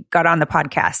before we got on the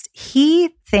podcast. He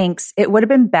thinks it would have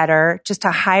been better just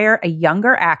to hire a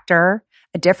younger actor,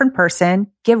 a different person,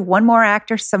 give one more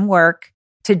actor some work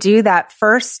to do that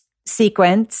first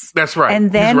sequence. That's right.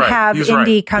 And then have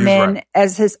Indy come in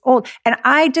as his old. And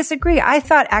I disagree. I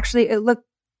thought actually it looked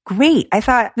great. I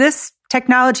thought this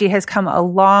technology has come a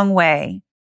long way.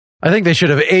 I think they should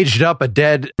have aged up a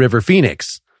dead River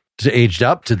Phoenix. Aged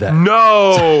up to that.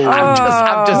 No. I'm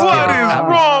just what kidding.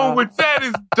 Is wrong with that?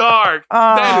 Is dark.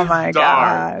 That is my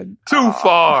dark. God. Too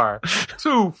far.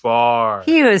 Too far.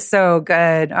 He was so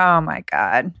good. Oh my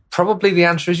God. Probably the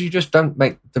answer is you just don't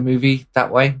make the movie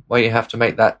that way, where you have to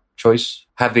make that choice.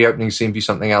 Have the opening scene be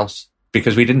something else.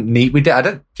 Because we didn't need,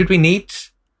 did we need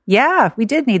Yeah, we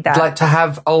did need that. Like to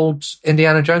have old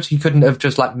Indiana Jones, he couldn't have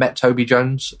just like met Toby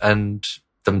Jones and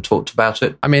them talked about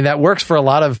it. I mean, that works for a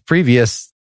lot of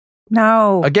previous.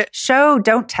 No, show,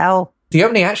 don't tell. The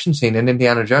opening action scene in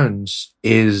Indiana Jones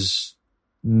is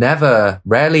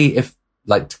rarely, if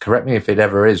like, correct me if it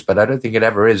ever is, but I don't think it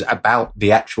ever is about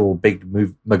the actual big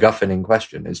MacGuffin in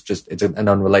question. It's an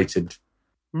unrelated.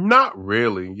 Not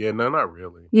really. Yeah, no, not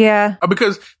really. Yeah.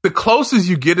 Because the closest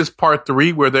you get is part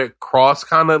 3 where that cross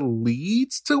kind of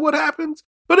leads to what happens,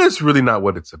 but it's really not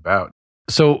what it's about.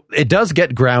 So it does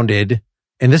get grounded.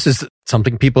 And this is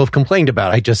something people have complained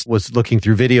about. I just was looking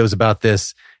through videos about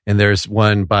this, and there's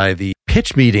one by the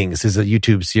Pitch Meetings is a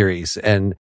YouTube series,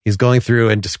 and he's going through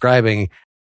and describing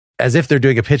as if they're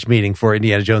doing a pitch meeting for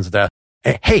Indiana Jones.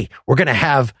 Hey, we're going to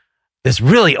have this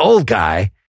really old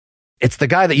guy. It's the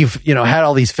guy that you've, had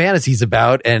all these fantasies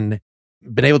about and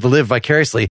been able to live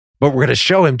vicariously, but we're going to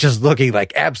show him just looking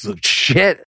like absolute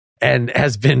shit and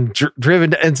has been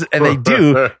driven. And they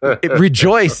do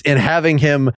rejoice in having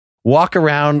him walk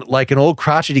around like an old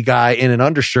crotchety guy in an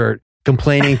undershirt,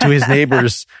 complaining to his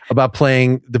neighbors about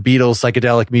playing the Beatles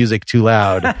psychedelic music too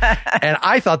loud. And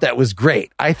I thought that was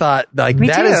great. I thought like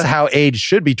that is how age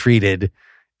should be treated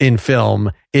in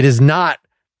film. It is not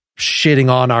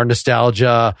shitting on our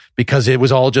nostalgia because it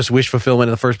was all just wish fulfillment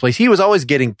in the first place. He was always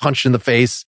getting punched in the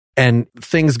face and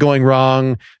things going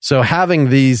wrong. So having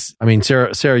these, I mean,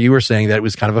 Sarah, you were saying that it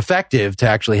was kind of effective to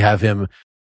actually have him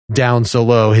down so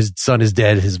low. His son is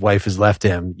dead. His wife has left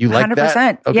him. You like 100%,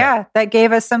 that? Okay. Yeah, that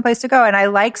gave us someplace to go. And I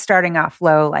like starting off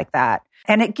low like that.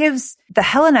 And it gives the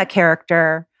Helena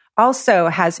character also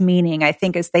has meaning, I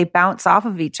think, as they bounce off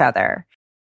of each other.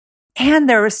 And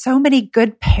there were so many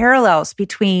good parallels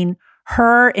between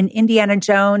her and Indiana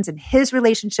Jones and his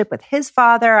relationship with his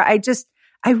father. I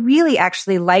really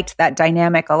actually liked that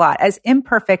dynamic a lot. As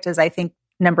imperfect as I think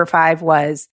number 5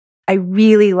 was, I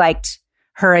really liked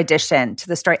her addition to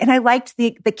the story. And I liked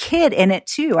the kid in it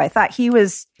too. I thought he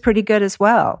was pretty good as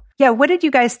well. Yeah, what did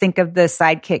you guys think of the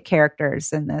sidekick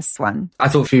characters in this one? I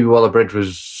thought Phoebe Waller-Bridge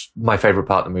was my favorite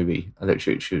part of the movie. I think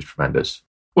she was tremendous.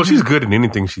 Well, she's good in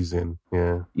anything she's in.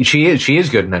 Yeah. She is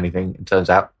good in anything, it turns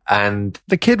out. And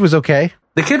the kid was okay.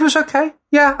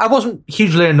 Yeah, I wasn't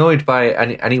hugely annoyed by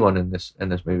anyone in this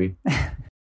movie.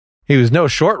 He was no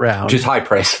short round. Which is high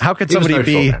praise. How could somebody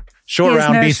be short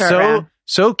round,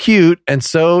 so cute and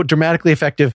so dramatically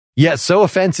effective, yet so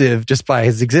offensive just by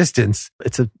his existence?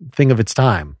 It's a thing of its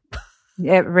time.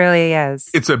 It really is.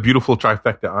 It's a beautiful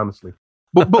trifecta, honestly.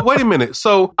 But wait a minute.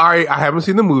 So, all right, I haven't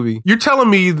seen the movie. You're telling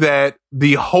me that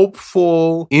the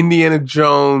hopeful Indiana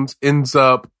Jones ends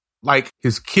up like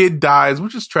his kid dies,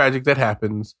 which is tragic. That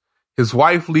happens. His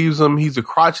wife leaves him. He's a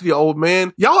crotchety old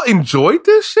man. Y'all enjoyed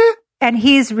this shit? And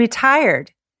he's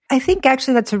retired. I think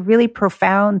actually that's a really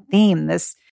profound theme.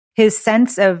 His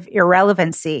sense of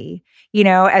irrelevancy,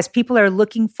 as people are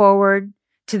looking forward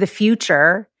to the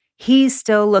future, he's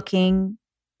still looking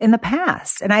in the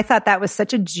past. And I thought that was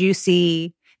such a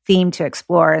juicy theme to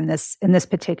explore in this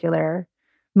particular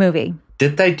movie.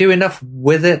 Did they do enough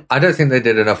with it? I don't think they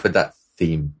did enough with that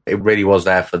theme. It really was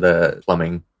there for the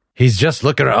plumbing. He's just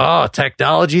looking at,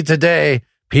 technology today.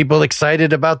 People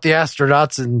excited about the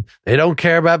astronauts and they don't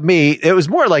care about me. It was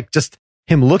more like just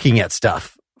him looking at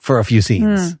stuff for a few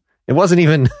scenes. It wasn't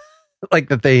even like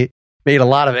that they made a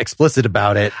lot of explicit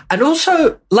about it. And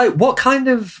also, like, what kind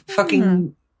of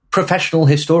fucking professional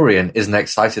historian isn't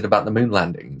excited about the moon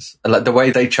landings? And like the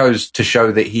way they chose to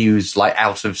show that he was like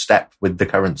out of step with the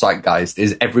current zeitgeist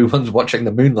is everyone's watching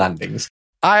the moon landings.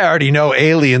 I already know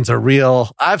aliens are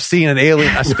real. I've seen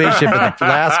a spaceship in the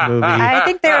last movie. I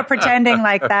think they were pretending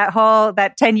like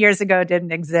that 10 years ago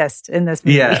didn't exist in this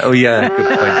movie. Yeah. Oh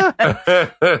yeah.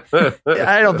 Good point.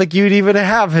 I don't think you'd even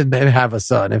have a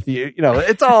son if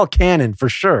it's all canon for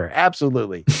sure.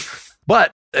 Absolutely.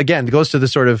 But again, it goes to the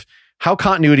sort of how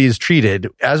continuity is treated.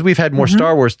 As we've had more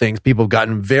Star Wars things, people have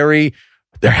gotten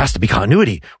there has to be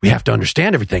continuity. We have to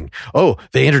understand everything. Oh,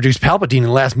 they introduced Palpatine in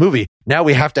the last movie. Now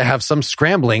we have to have some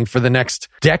scrambling for the next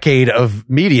decade of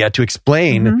media to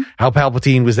explain how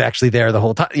Palpatine was actually there the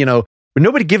whole time. But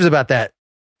nobody gives about that.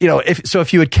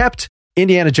 If you had kept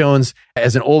Indiana Jones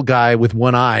as an old guy with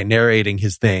one eye narrating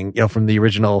his thing, from the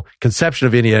original conception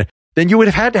of Indiana, then you would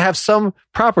have had to have some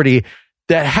property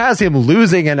that has him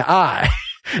losing an eye.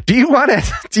 Do you want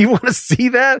to see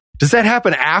that? Does that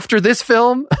happen after this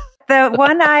film? The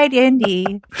one-eyed Indy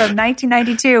from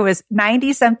 1992 was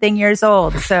 90-something years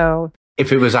old. So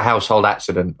if it was a household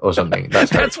accident or something,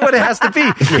 that's what it has to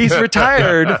be. He's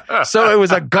retired, so it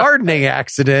was a gardening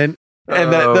accident.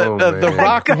 And the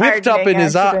rock whipped up in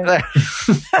his eye.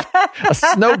 A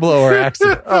snowblower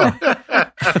accident. Oh.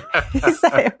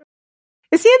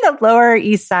 Is he in the Lower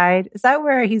East Side? Is that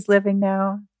where he's living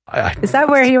now? Is that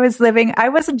where he was living? I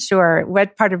wasn't sure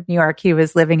what part of New York he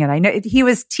was living in. I know he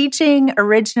was teaching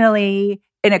originally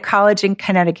in a college in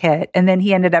Connecticut, and then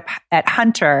he ended up at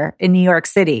Hunter in New York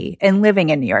City and living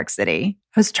in New York City.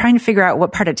 I was trying to figure out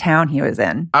what part of town he was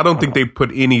in. I don't think they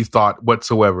put any thought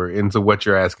whatsoever into what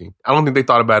you're asking. I don't think they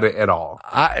thought about it at all.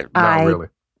 Not really.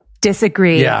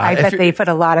 Disagree. Yeah, I bet they put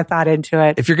a lot of thought into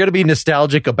it. If you're going to be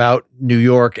nostalgic about New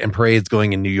York and parades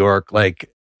going in New York,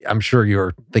 like, I'm sure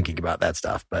you're thinking about that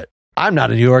stuff, but I'm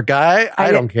not a New York guy.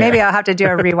 I don't care. Maybe I'll have to do a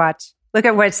rewatch. Look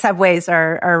at what subways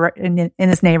are in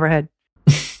this neighborhood.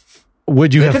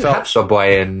 Would you have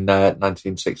Subway in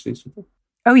 1960s?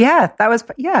 Oh yeah, that was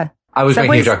yeah. I was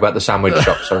making a joke about the sandwich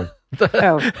shop. Sorry.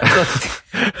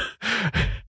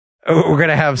 We're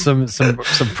gonna have some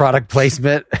product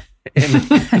placement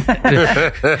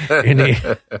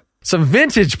some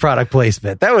vintage product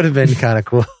placement. That would have been kind of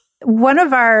cool. One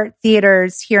of our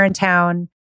theaters here in town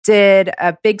did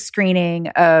a big screening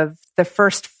of the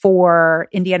first 4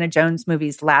 Indiana Jones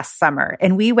movies last summer.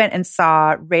 And we went and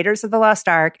saw Raiders of the Lost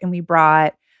Ark, and we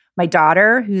brought my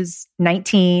daughter, who's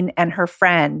 19, and her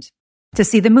friend to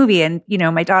see the movie. And, you know,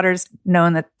 my daughter's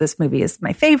known that this movie is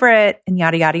my favorite and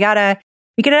yada, yada, yada.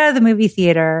 We get out of the movie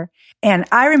theater. And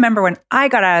I remember when I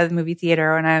got out of the movie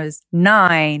theater when I was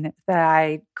 9 that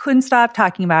I couldn't stop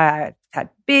talking about it. I had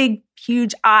big,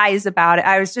 huge eyes about it.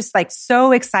 I was just like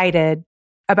so excited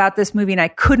about this movie, and I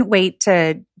couldn't wait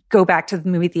to go back to the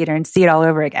movie theater and see it all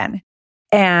over again.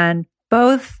 And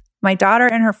both my daughter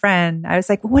and her friend, I was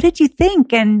like, what did you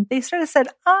think? And they sort of said,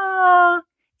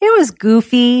 it was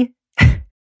goofy.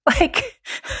 like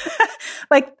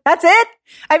that's it.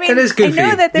 I mean, it is goofy. I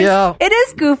know that it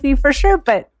is goofy for sure,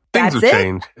 but Things have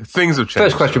changed.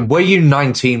 First question: were you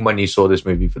 19 when you saw this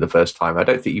movie for the first time? I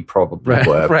don't think you probably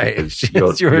were. Right.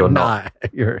 You're not.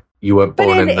 You weren't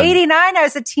born in '89. I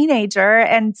was a teenager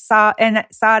and saw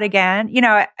it again. You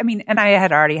know, I mean, and I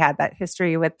had already had that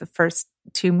history with the first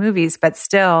 2 movies, but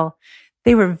still,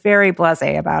 they were very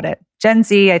blasé about it. Gen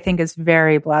Z, I think, is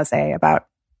very blasé about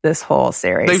this whole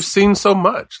series. They've seen so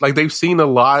much. Like, they've seen a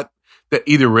lot that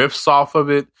either riffs off of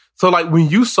it. So, like, when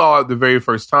you saw it the very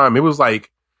first time, it was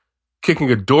like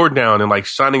kicking a door down and like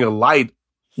shining a light.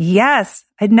 Yes.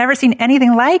 I'd never seen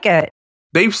anything like it.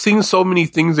 They've seen so many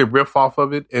things that riff off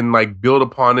of it and like build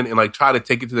upon it and like try to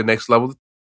take it to the next level.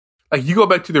 Like, you go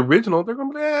back to the original, they're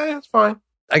going to be it's fine.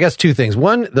 I guess 2 things.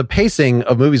 One, the pacing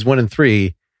of movies 1 and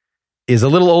 3 is a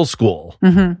little old school.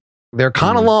 Mm-hmm. They're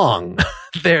kind of long.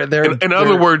 In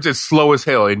other words, it's slow as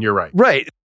hell, and you're right. Right.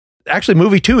 Actually,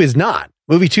 movie 2 is not.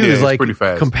 Movie 2 is like pretty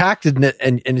fast. Compacted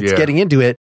and it's getting into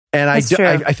it. And I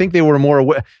think they were more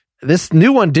aware. This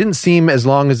new one didn't seem as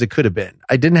long as it could have been.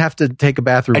 I didn't have to take a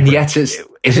bathroom and break. Yet, is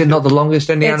it not the longest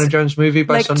Indiana Jones movie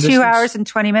by like some 2 distance? hours and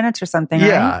 20 minutes or something,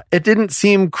 Yeah, right? It didn't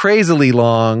seem crazily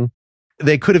long.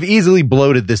 They could have easily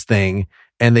bloated this thing,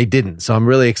 and they didn't. So I'm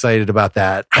really excited about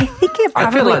that. I think it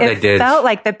probably felt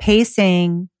like the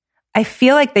pacing. I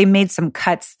feel like they made some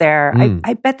cuts there.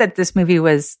 I bet that this movie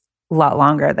was a lot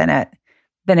longer than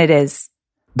it is.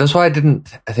 That's why I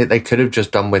think they could have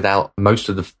just done without most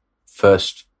of the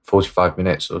first 45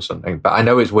 minutes or something. But I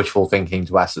know it's wishful thinking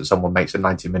to ask that someone makes a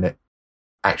 90-minute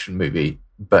action movie,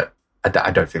 but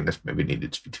I don't think this movie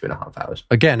needed to be 2.5 hours.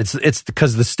 Again, it's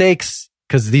because the stakes,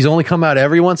 because these only come out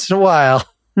every once in a while,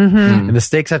 mm-hmm. and the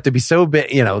stakes have to be so big,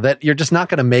 that you're just not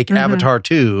going to make Avatar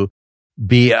 2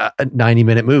 be a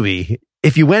 90-minute movie.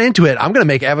 If you went into it, I'm going to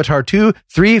make Avatar 2,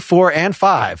 3, 4, and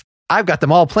 5. I've got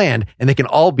them all planned, and they can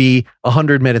all be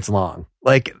 100 minutes long.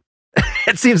 Like,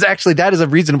 it seems actually that is a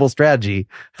reasonable strategy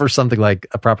for something like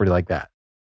a property like that.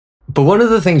 But one of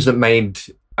the things that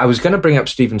I was going to bring up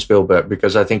Steven Spielberg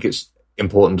because I think it's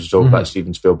important to talk about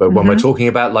Steven Spielberg when we're talking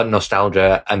about like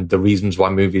nostalgia and the reasons why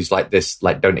movies like this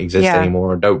like don't exist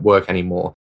anymore or don't work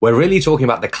anymore. We're really talking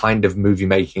about the kind of movie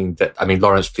making that, I mean,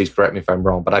 Lawrence, please correct me if I'm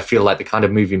wrong, but I feel like the kind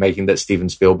of movie making that Steven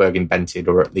Spielberg invented,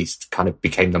 or at least kind of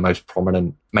became the most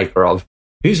prominent maker of.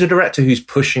 Who's a director who's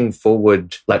pushing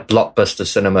forward like blockbuster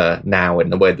cinema now in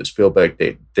the way that Spielberg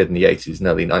did in the 80s and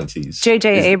early 90s?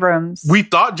 J.J. Abrams. We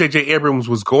thought J.J. Abrams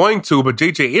was going to, but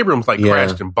J.J. Abrams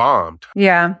crashed and bombed.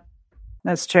 Yeah,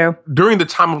 that's true. During the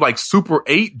time of like Super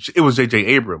 8, it was J.J.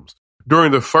 Abrams.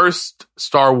 During the first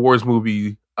Star Wars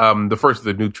movie, the first of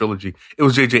the new trilogy, it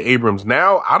was J.J. Abrams.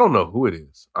 Now, I don't know who it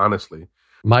is, honestly.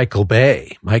 Michael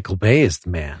Bay. Michael Bay is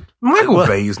the man. Michael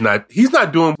Bay is he's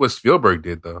not doing what Spielberg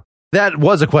did, though. That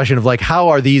was a question of like, how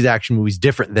are these action movies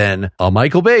different than a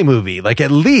Michael Bay movie? Like,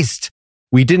 at least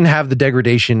we didn't have the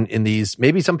degradation in these.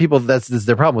 Maybe some people, that's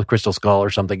their problem with Crystal Skull or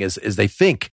something, is they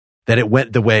think that it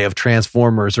went the way of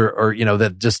Transformers or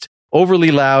that just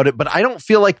overly loud. But I don't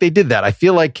feel like they did that. I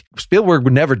feel like Spielberg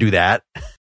would never do that.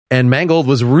 And Mangold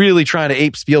was really trying to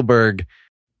ape Spielberg.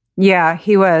 Yeah,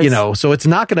 he was. So it's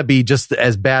not going to be just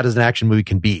as bad as an action movie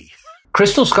can be.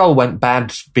 Crystal Skull went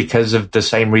bad because of the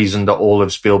same reason that all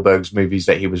of Spielberg's movies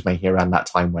that he was making around that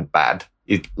time went bad.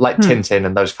 Like Tintin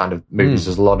and those kind of movies,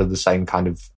 there's a lot of the same kind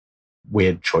of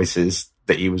weird choices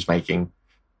that he was making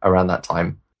around that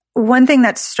time. One thing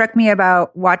that struck me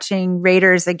about watching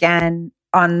Raiders again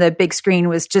on the big screen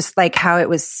was just like how it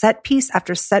was set piece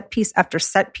after set piece after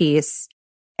set piece,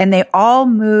 and they all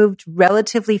moved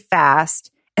relatively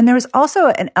fast. And there was also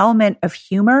an element of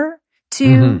humor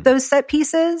to those set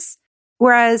pieces,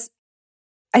 whereas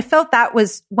I felt that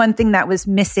was one thing that was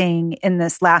missing in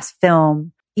this last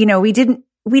film. We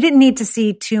didn't need to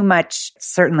see too much,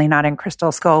 certainly not in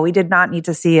Crystal Skull. We did not need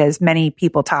to see as many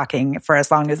people talking for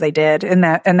as long as they did in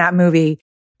that movie.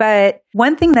 But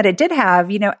one thing that it did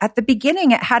have, at the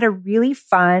beginning, it had a really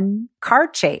fun car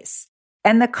chase.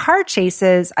 And the car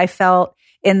chases, I felt,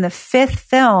 in the fifth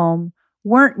film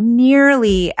weren't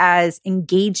nearly as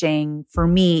engaging for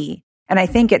me. And I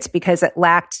think it's because it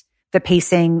lacked the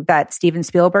pacing that Steven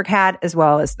Spielberg had, as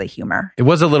well as the humor. It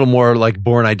was a little more like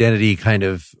Bourne Identity kind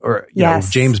of, or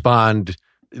James Bond,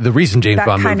 the recent James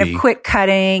Bond movie. That kind of quick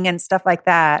cutting and stuff like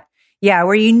that. Yeah,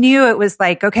 where you knew it was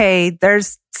like, okay,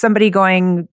 there's somebody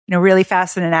going, really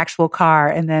fast in an actual car,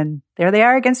 and then there they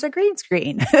are against a green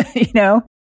screen,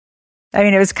 I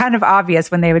mean, it was kind of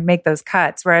obvious when they would make those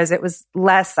cuts, whereas it was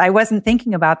less, I wasn't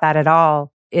thinking about that at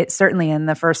all. It's certainly in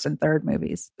the first and third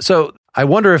movies. So I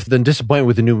wonder if the disappointment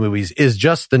with the new movies is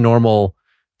just the normal,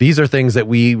 these are things that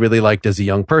we really liked as a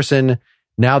young person.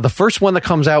 Now, the first one that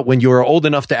comes out when you're old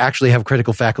enough to actually have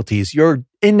critical faculties, you're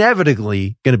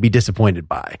inevitably going to be disappointed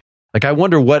by. Like, I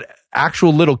wonder what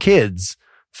actual little kids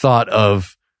thought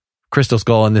of Crystal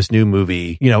Skull in this new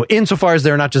movie, insofar as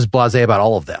they're not just blasé about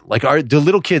all of them. Like, do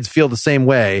little kids feel the same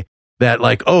way that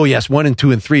like, oh yes, 1 and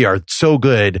 2 and 3 are so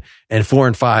good and 4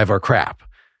 and 5 are crap?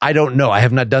 I don't know. I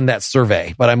have not done that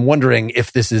survey, but I'm wondering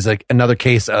if this is like another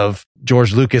case of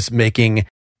George Lucas making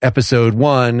episode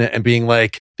 1 and being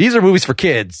like, these are movies for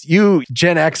kids. You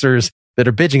Gen Xers that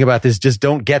are bitching about this just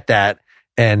don't get that.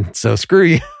 And so screw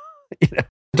you.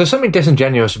 There's something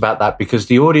disingenuous about that, because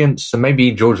the audience, and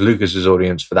maybe George Lucas's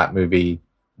audience for that movie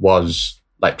was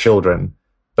like children,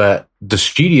 but the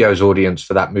studio's audience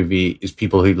for that movie is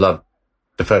people who love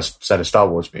the first set of Star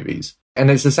Wars movies.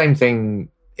 And it's the same thing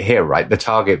here, right? The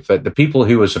target for the people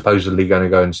who are supposedly going to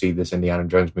go and see this Indiana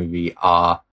Jones movie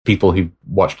are people who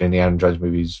watched Indiana Jones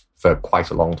movies for quite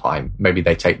a long time. Maybe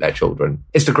they take their children.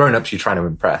 It's the grown-ups you're trying to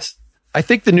impress. I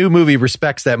think the new movie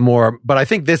respects that more, but I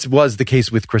think this was the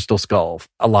case with Crystal Skull.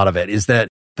 A lot of it is that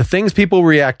the things people were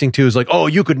reacting to is like, oh,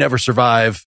 you could never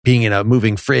survive being in a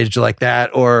moving fridge like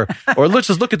that, or let's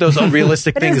just look at those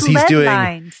unrealistic things he's doing.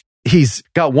 Lined. He's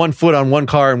got 1 foot on one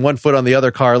car and 1 foot on the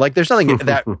other car. Like, there's nothing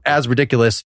that as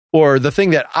ridiculous. Or the thing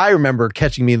that I remember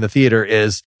catching me in the theater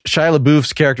is Shia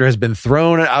LaBeouf's character has been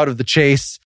thrown out of the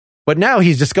chase, but now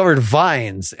he's discovered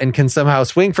vines and can somehow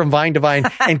swing from vine to vine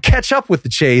and catch up with the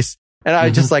chase. And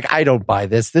I just like, I don't buy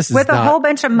this. This is with not, a whole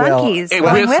bunch of monkeys.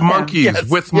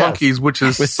 With monkeys, which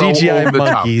is with so CGI over the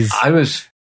monkeys.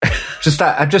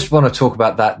 top. I just want to talk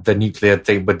about the nuclear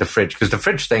thing with the fridge, because the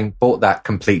fridge thing bought that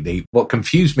completely. What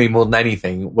confused me more than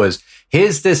anything was,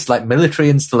 here's this like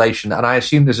military installation, and I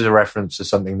assume this is a reference to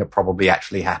something that probably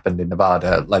actually happened in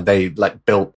Nevada. Like, they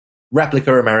built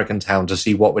replica American town to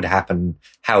see what would happen,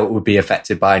 how it would be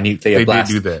affected by a nuclear blast.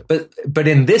 They did do that. But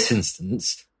in this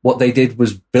instance, what they did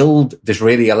was build this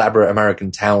really elaborate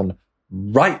American town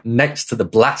right next to the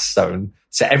blast zone,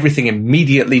 so everything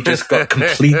immediately just got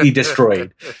completely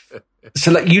destroyed.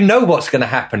 So what's going to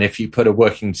happen if you put a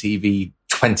working TV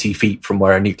 20 feet from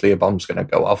where a nuclear bomb's going to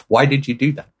go off. Why did you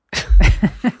do that?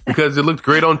 Because it looked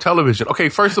great on television. Okay,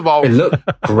 first of all, it looked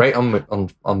great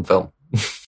on film.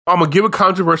 I'm going to give a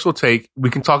controversial take. We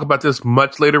can talk about this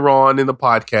much later on in the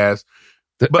podcast.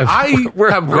 But we're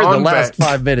have in gone the last back.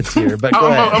 5 minutes here. But go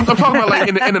ahead. I'm talking about like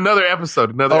in another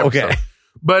episode. Okay.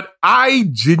 But I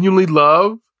genuinely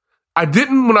I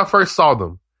didn't when I first saw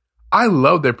them. I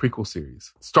love their prequel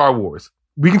series, Star Wars.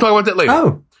 We can talk about that later.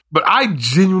 Oh. But I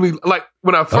genuinely, like,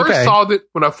 when I first saw it,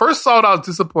 I was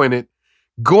disappointed.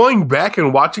 Going back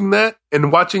and watching that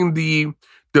and watching the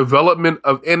development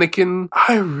of Anakin,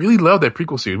 I really love that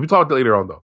prequel series. We talk about that later on,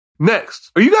 though.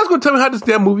 Next, are you guys going to tell me how this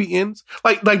damn movie ends?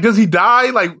 Like, does he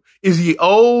die? Like, is he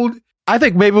old? I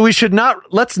think maybe we should not.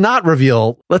 Let's not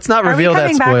reveal that spoiler. Are we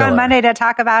coming back on Monday to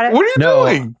talk about it? What are you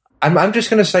doing? I'm just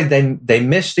going to say they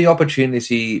missed the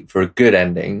opportunity for a good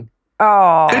ending.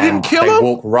 Oh, they didn't kill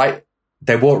him.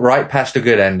 They walked right past a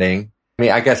good ending. I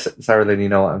mean, I guess, Sarah Lynn, you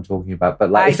know what I'm talking about. But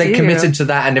like, if they committed to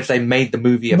that and if they made the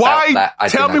movie about that,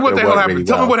 Tell me what the hell happened.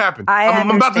 Tell me what happened.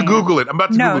 I'm about to Google it. What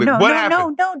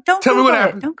happened? No, don't tell me what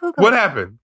happened. Don't Google what it.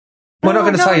 happened? We're not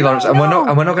going to tell you, Lawrence, and we're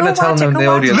not going to tell them the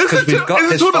audience because we've got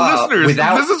this far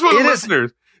without. This is for the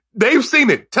listeners. They've seen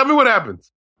it. Tell me what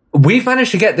happens. We've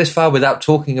managed to get this far without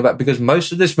talking about, because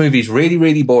most of this movie is really,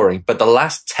 really boring, but the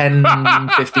last 10,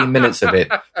 15 minutes of it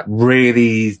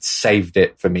really saved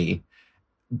it for me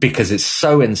because it's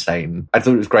so insane. I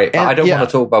thought it was great, but I don't want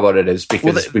to talk about what it is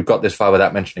because we've got this far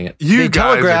without mentioning it. You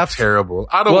guys are terrible.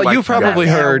 I don't you probably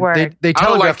heard they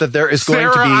telegraphed that there is going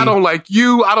to be... I don't like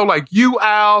you. I don't like you,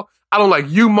 Al. I don't like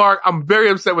you, Mark. I'm very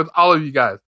upset with all of you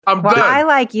guys. I'm done. I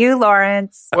like you,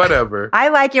 Lawrence. Whatever. I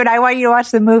like you, and I want you to watch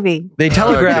the movie. They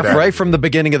telegraph right from the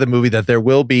beginning of the movie that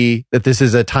that this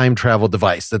is a time travel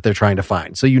device that they're trying to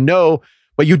find. So you know,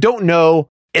 but you don't know.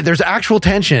 There's actual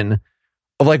tension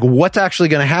of like what's actually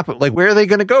going to happen. Like, where are they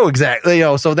going to go exactly? You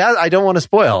know, so that I don't want to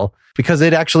spoil because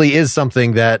it actually is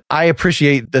something that I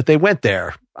appreciate that they went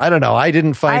there. I don't know. I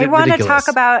didn't find it ridiculous. I want to talk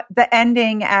about the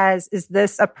ending as, is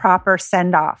this a proper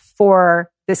send-off for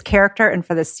this character and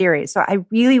for this series? So I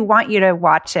really want you to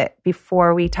watch it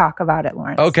before we talk about it,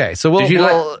 Lawrence. Okay. So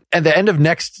we'll at the end of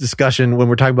next discussion, when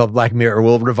we're talking about Black Mirror,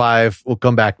 we'll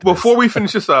come back to Before we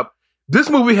finish this up, this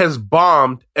movie has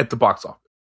bombed at the box office.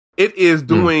 It is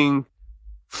doing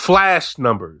Flash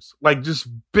numbers, like just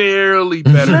barely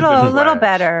better than Flash. A little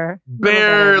better.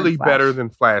 Barely better than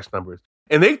Flash numbers.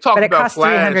 And they talk about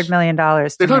Flash. $300 million.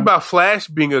 They talk about Flash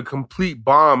being a complete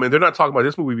bomb, and they're not talking about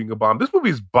this movie being a bomb. This movie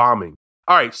is bombing.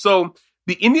 All right, so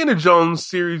the Indiana Jones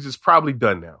series is probably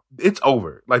done now. It's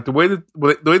over. Like the way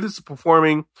this is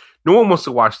performing, no one wants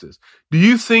to watch this. Do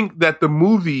you think that the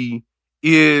movie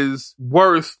is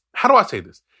worth? How do I say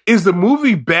this? Is the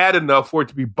movie bad enough for it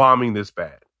to be bombing this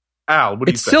bad? Al, what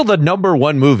do you think? It's still the number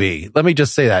one movie. Let me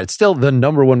just say that it's still the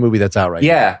number one movie that's out right now.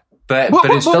 Yeah. But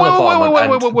it's still a bomb.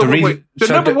 Wait. The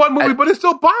number one movie, but it's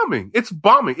still bombing. It's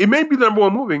bombing. It may be the number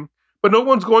one movie, but no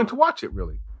one's going to watch it,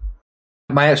 really.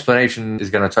 My explanation is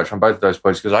going to touch on both of those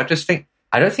points because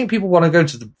I don't think people want to go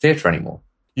to the theater anymore.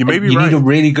 You may be right. You need a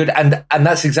really good, and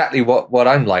that's exactly what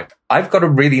I'm like. I've got a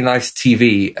really nice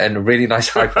TV and a really nice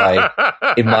hi-fi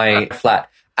in my flat,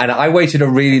 and I waited a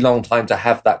really long time to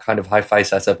have that kind of hi-fi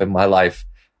setup in my life,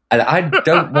 and I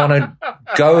don't want to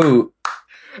go.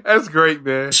 That's great,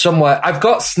 man. Somewhere. I've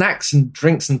got snacks and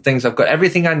drinks and things. I've got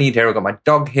everything I need here. I've got my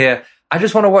dog here. I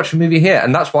just want to watch a movie here.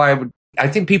 And that's why I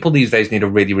think people these days need a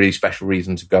really, really special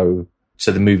reason to go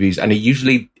to the movies. And it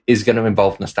usually is going to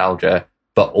involve nostalgia,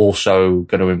 but also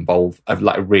going to involve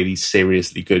a really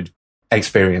seriously good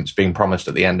experience being promised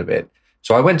at the end of it.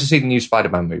 So I went to see the new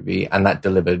Spider-Man movie and that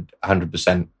delivered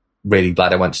 100%. Really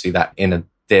glad I went to see that in a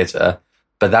theater.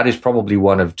 But that is probably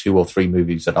one of 2 or 3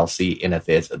 movies that I'll see in a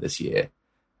theater this year.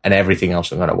 And everything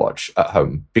else I'm going to watch at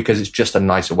home because it's just a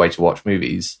nicer way to watch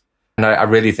movies. And I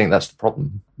really think that's the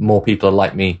problem. More people are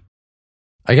like me.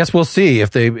 I guess we'll see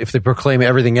if they proclaim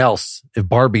everything else, if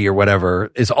Barbie or whatever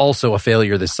is also a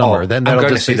failure this summer. Then I'm that'll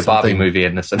going just to see the Barbie movie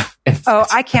in this.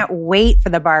 I can't wait for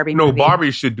the Barbie movie. No, Barbie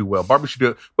should do well. Barbie should do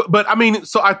it. But I mean,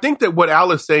 so I think that what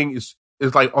Al is saying is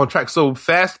like on track. So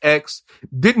Fast X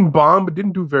didn't bomb, but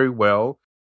didn't do very well.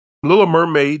 Little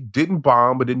Mermaid didn't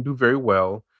bomb, but didn't do very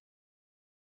well.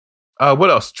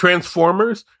 What else?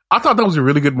 Transformers. I thought that was a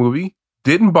really good movie.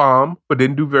 Didn't bomb, but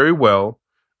didn't do very well.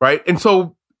 Right. And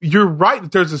so you're right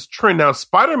that there's this trend. Now,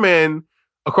 Spider-Man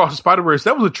Across the Spider-Verse,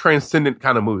 that was a transcendent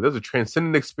kind of movie. That was a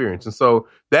transcendent experience. And so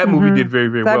that movie did very,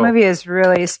 very well. That movie is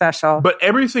really special. But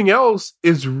everything else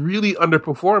is really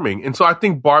underperforming. And so I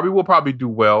think Barbie will probably do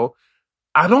well.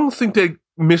 I don't think that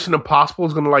Mission Impossible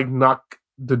is going to knock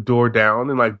the door down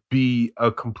and be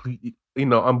a complete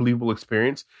unbelievable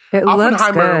experience. It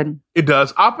looks good. It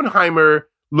does. Oppenheimer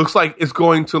looks like it's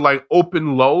going to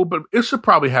open low, but it should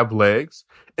probably have legs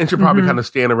and should probably kind of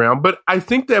stand around. But I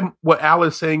think that what Al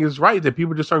is saying is right, that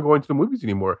people just aren't going to the movies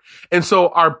anymore. And so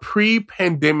our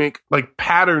pre-pandemic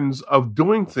patterns of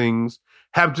doing things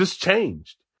have just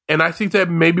changed. And I think that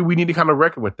maybe we need to kind of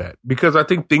reckon with that because I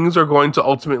think things are going to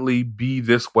ultimately be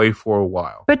this way for a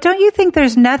while. But don't you think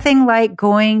there's nothing like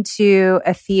going to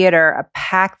a theater, a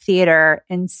packed theater,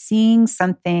 and seeing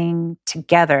something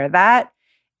together? That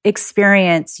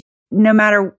experience, no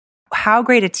matter how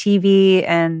great a TV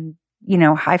and,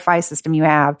 hi-fi system you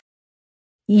have,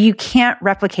 you can't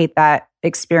replicate that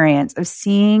experience of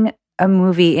seeing a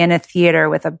movie in a theater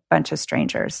with a bunch of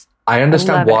strangers. I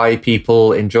understand why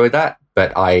people enjoy that.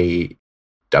 But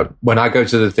don't. When I go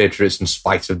to the theater, it's in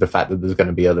spite of the fact that there's going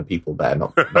to be other people there,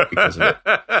 not because of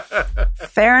it.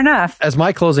 Fair enough. As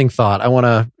my closing thought, I want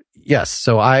to,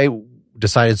 so I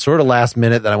decided sort of last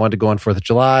minute that I wanted to go on 4th of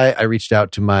July. I reached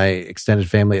out to my extended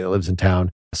family that lives in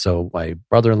town. So my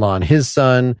brother-in-law and his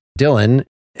son, Dylan,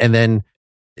 and then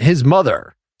his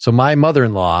mother. So my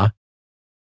mother-in-law,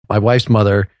 my wife's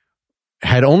mother,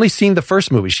 had only seen the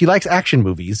first movie. She likes action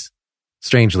movies,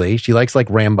 strangely. She likes like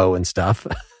Rambo and stuff.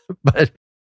 But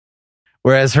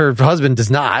whereas her husband does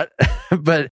not.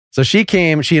 But so she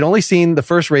came, she had only seen the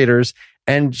first Raiders,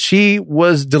 and she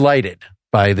was delighted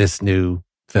by this new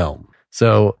film.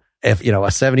 So if, a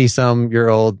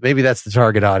 70-some-year-old, maybe that's the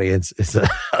target audience, is a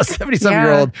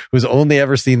 70-some-year-old who's only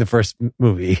ever seen the first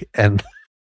movie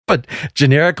but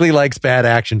generically likes bad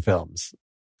action films.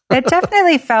 It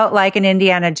definitely felt like an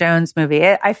Indiana Jones movie.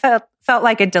 I felt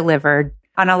like it delivered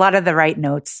on a lot of the right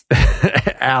notes.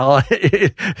 Al,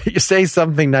 you say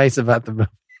something nice about the movie.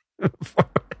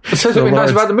 Say something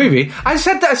nice about the movie. I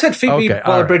said Phoebe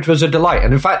Waller-Bridge was a delight,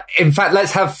 and in fact,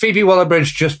 let's have Phoebe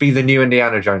Waller-Bridge just be the new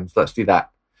Indiana Jones. Let's do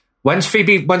that. When's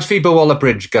Phoebe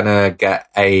Waller-Bridge gonna get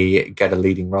a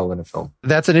leading role in a film?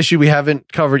 That's an issue we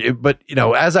haven't covered. But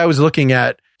as I was looking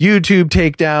at YouTube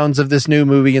takedowns of this new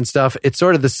movie and stuff, it's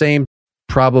sort of the same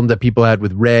problem that people had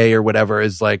with Rey or whatever.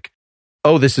 Is like,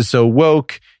 oh, this is so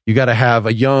woke. You got to have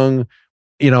a young,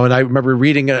 and I remember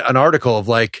reading an article of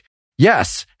like,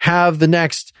 yes, have the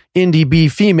next indie be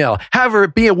female, have her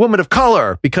be a woman of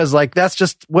color, because like, that's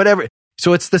just whatever.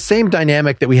 So it's the same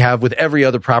dynamic that we have with every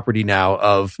other property now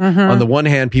of, on the one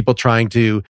hand, people trying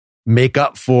to make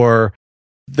up for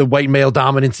the white male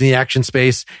dominance in the action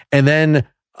space, and then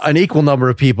an equal number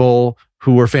of people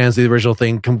who were fans of the original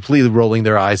thing completely rolling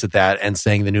their eyes at that and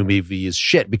saying the new movie is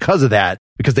shit because of that,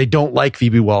 because they don't like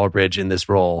Phoebe Waller-Bridge in this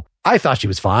role. I thought she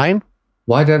was fine.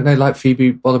 Why don't they like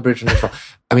Phoebe Waller-Bridge in this role?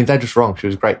 I mean, they're just wrong. She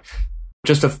was great.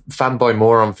 Just a fanboy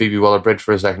more on Phoebe Waller-Bridge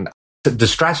for a second. The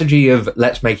strategy of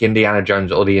let's make Indiana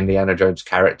Jones or the Indiana Jones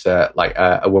character like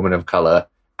a woman of color,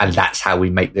 and that's how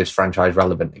we make this franchise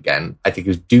relevant again, I think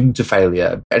is doomed to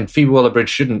failure. And Phoebe Waller-Bridge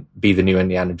shouldn't be the new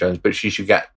Indiana Jones, but she should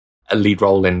get a lead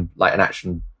role in like an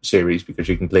action series, because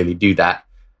she can clearly do that.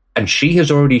 And she has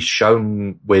already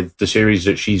shown with the series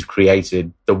that she's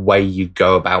created the way you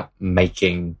go about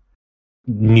making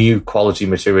new quality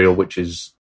material, which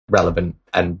is relevant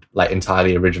and like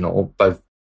entirely original. Both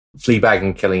Fleabag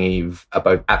and Killing Eve are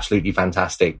both absolutely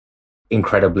fantastic,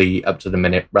 incredibly up to the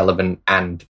minute, relevant,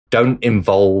 and don't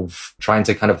involve trying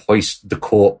to kind of hoist the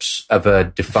corpse of a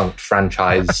defunct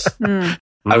franchise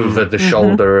over the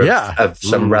shoulder of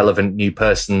some relevant new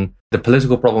person. The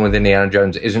political problem with Indiana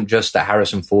Jones isn't just that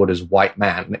Harrison Ford is white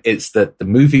man. It's that the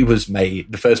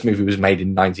first movie was made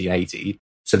in 1980.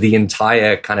 So the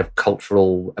entire kind of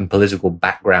cultural and political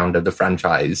background of the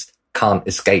franchise can't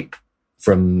escape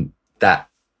from that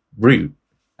route.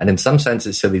 And in some sense,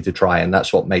 it's silly to try. And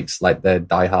that's what makes like the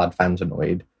diehard fans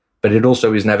annoyed. But it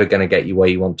also is never going to get you where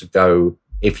you want to go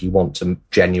if you want to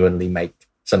genuinely make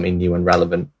something new and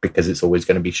relevant, because it's always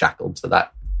going to be shackled to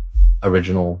that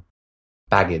original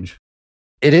baggage.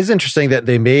 It is interesting that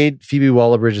they made Phoebe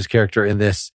Waller-Bridge's character in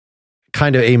this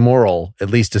kind of amoral, at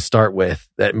least to start with,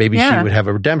 that maybe she would have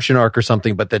a redemption arc or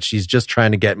something, but that she's just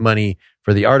trying to get money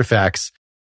for the artifacts.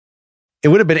 It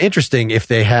would have been interesting if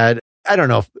they had, I don't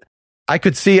know, I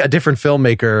could see a different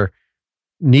filmmaker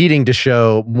needing to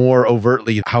show more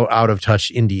overtly how out of touch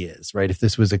Indy is, right? If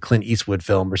this was a Clint Eastwood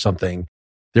film or something,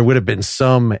 there would have been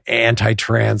some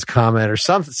anti-trans comment or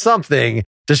something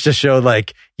just to show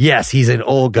like, yes, he's an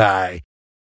old guy.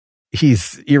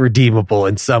 He's irredeemable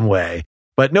in some way,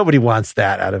 but nobody wants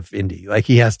that out of Indy. Like,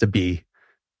 he has to be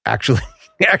actually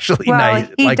nice.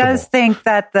 He likable. Does think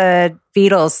that the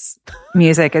Beatles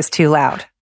music is too loud.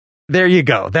 There you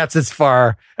go. That's as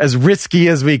far as risky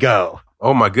as we go.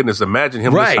 Oh my goodness. Imagine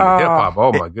him listening to hip hop.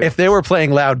 Oh my goodness. If they were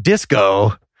playing loud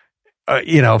disco,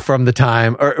 from the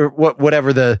time or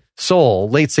whatever the soul,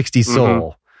 late 60s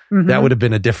soul, that would have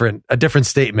been a different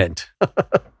statement.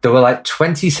 There were like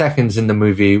 20 seconds in the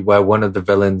movie where one of the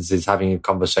villains is having a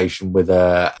conversation with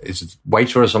a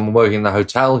waiter or someone working in the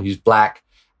hotel who's black.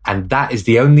 And that is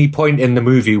the only point in the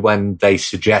movie when they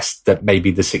suggest that maybe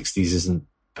the 60s isn't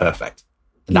perfect.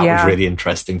 And that was really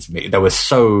interesting to me. They were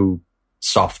so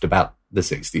soft about the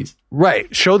 60s.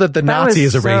 Right. Show that the Nazi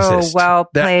is a racist. Well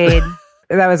played.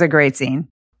 That was a great scene.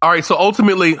 All right. So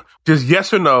ultimately, just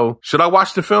yes or no, should I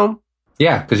watch the film?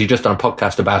 Yeah, because you just done a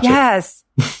podcast about it. Yes.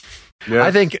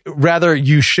 I think rather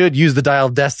you should use the dial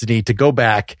of destiny to go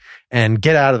back and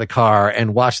get out of the car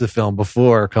and watch the film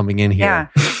before coming in here. Yeah.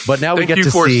 But now we get to see...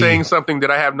 Thank you for saying something that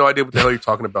I have no idea what the hell you're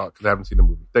talking about, because I haven't seen the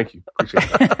movie. Thank you.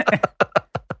 Appreciate that.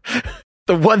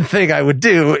 the one thing I would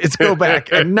do is go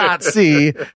back and not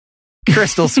see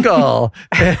Crystal Skull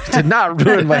to not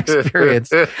ruin my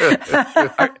experience.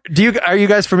 Are you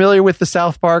guys familiar with the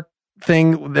South Park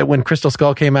thing that when Crystal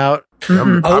Skull came out? I'd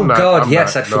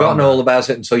forgotten all about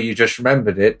it until you just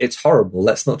remembered it. It's horrible.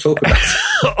 Let's not talk about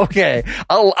it. Okay,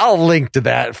 I'll link to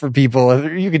that for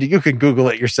people. You can Google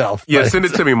it yourself. Yeah, send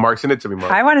it to me, Mark.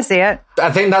 I want to see it. I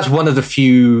think that's one of the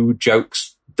few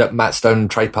jokes that Matt Stone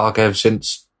and Trey Parker have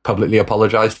since publicly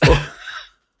apologized for.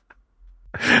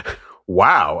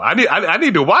 Wow, I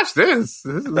need to watch this.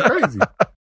 This is crazy.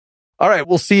 All right,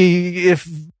 we'll see if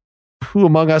who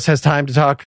among us has time to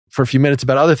talk for a few minutes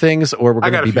about other things, or we're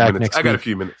going to be back next week. I got a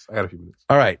few minutes.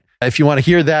 All right. If you want to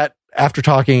hear that after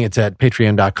talking, it's at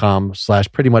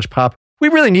patreon.com/prettymuchpop. We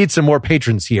really need some more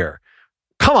patrons here.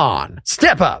 Come on,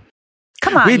 step up.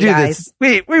 Come on, we do guys.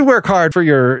 this. We work hard for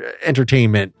your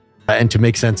entertainment and to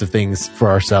make sense of things for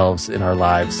ourselves in our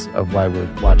lives of why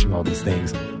we're watching all these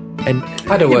things. And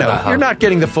you're not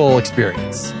getting the full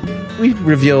experience. We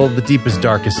reveal the deepest,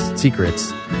 darkest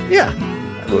secrets. Yeah.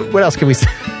 What else can we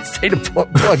say to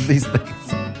plug these things?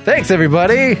 Thanks,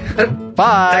 everybody.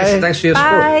 Bye. Thanks for your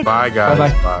support. Bye, guys.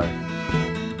 Bye.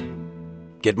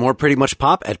 Get more Pretty Much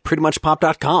Pop at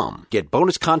prettymuchpop.com. Get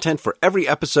bonus content for every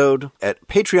episode at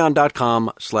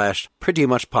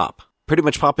patreon.com/prettymuchpop. Pretty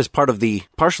Much Pop is part of the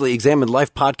Partially Examined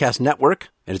Life podcast network,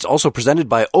 and it's also presented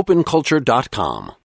by openculture.com.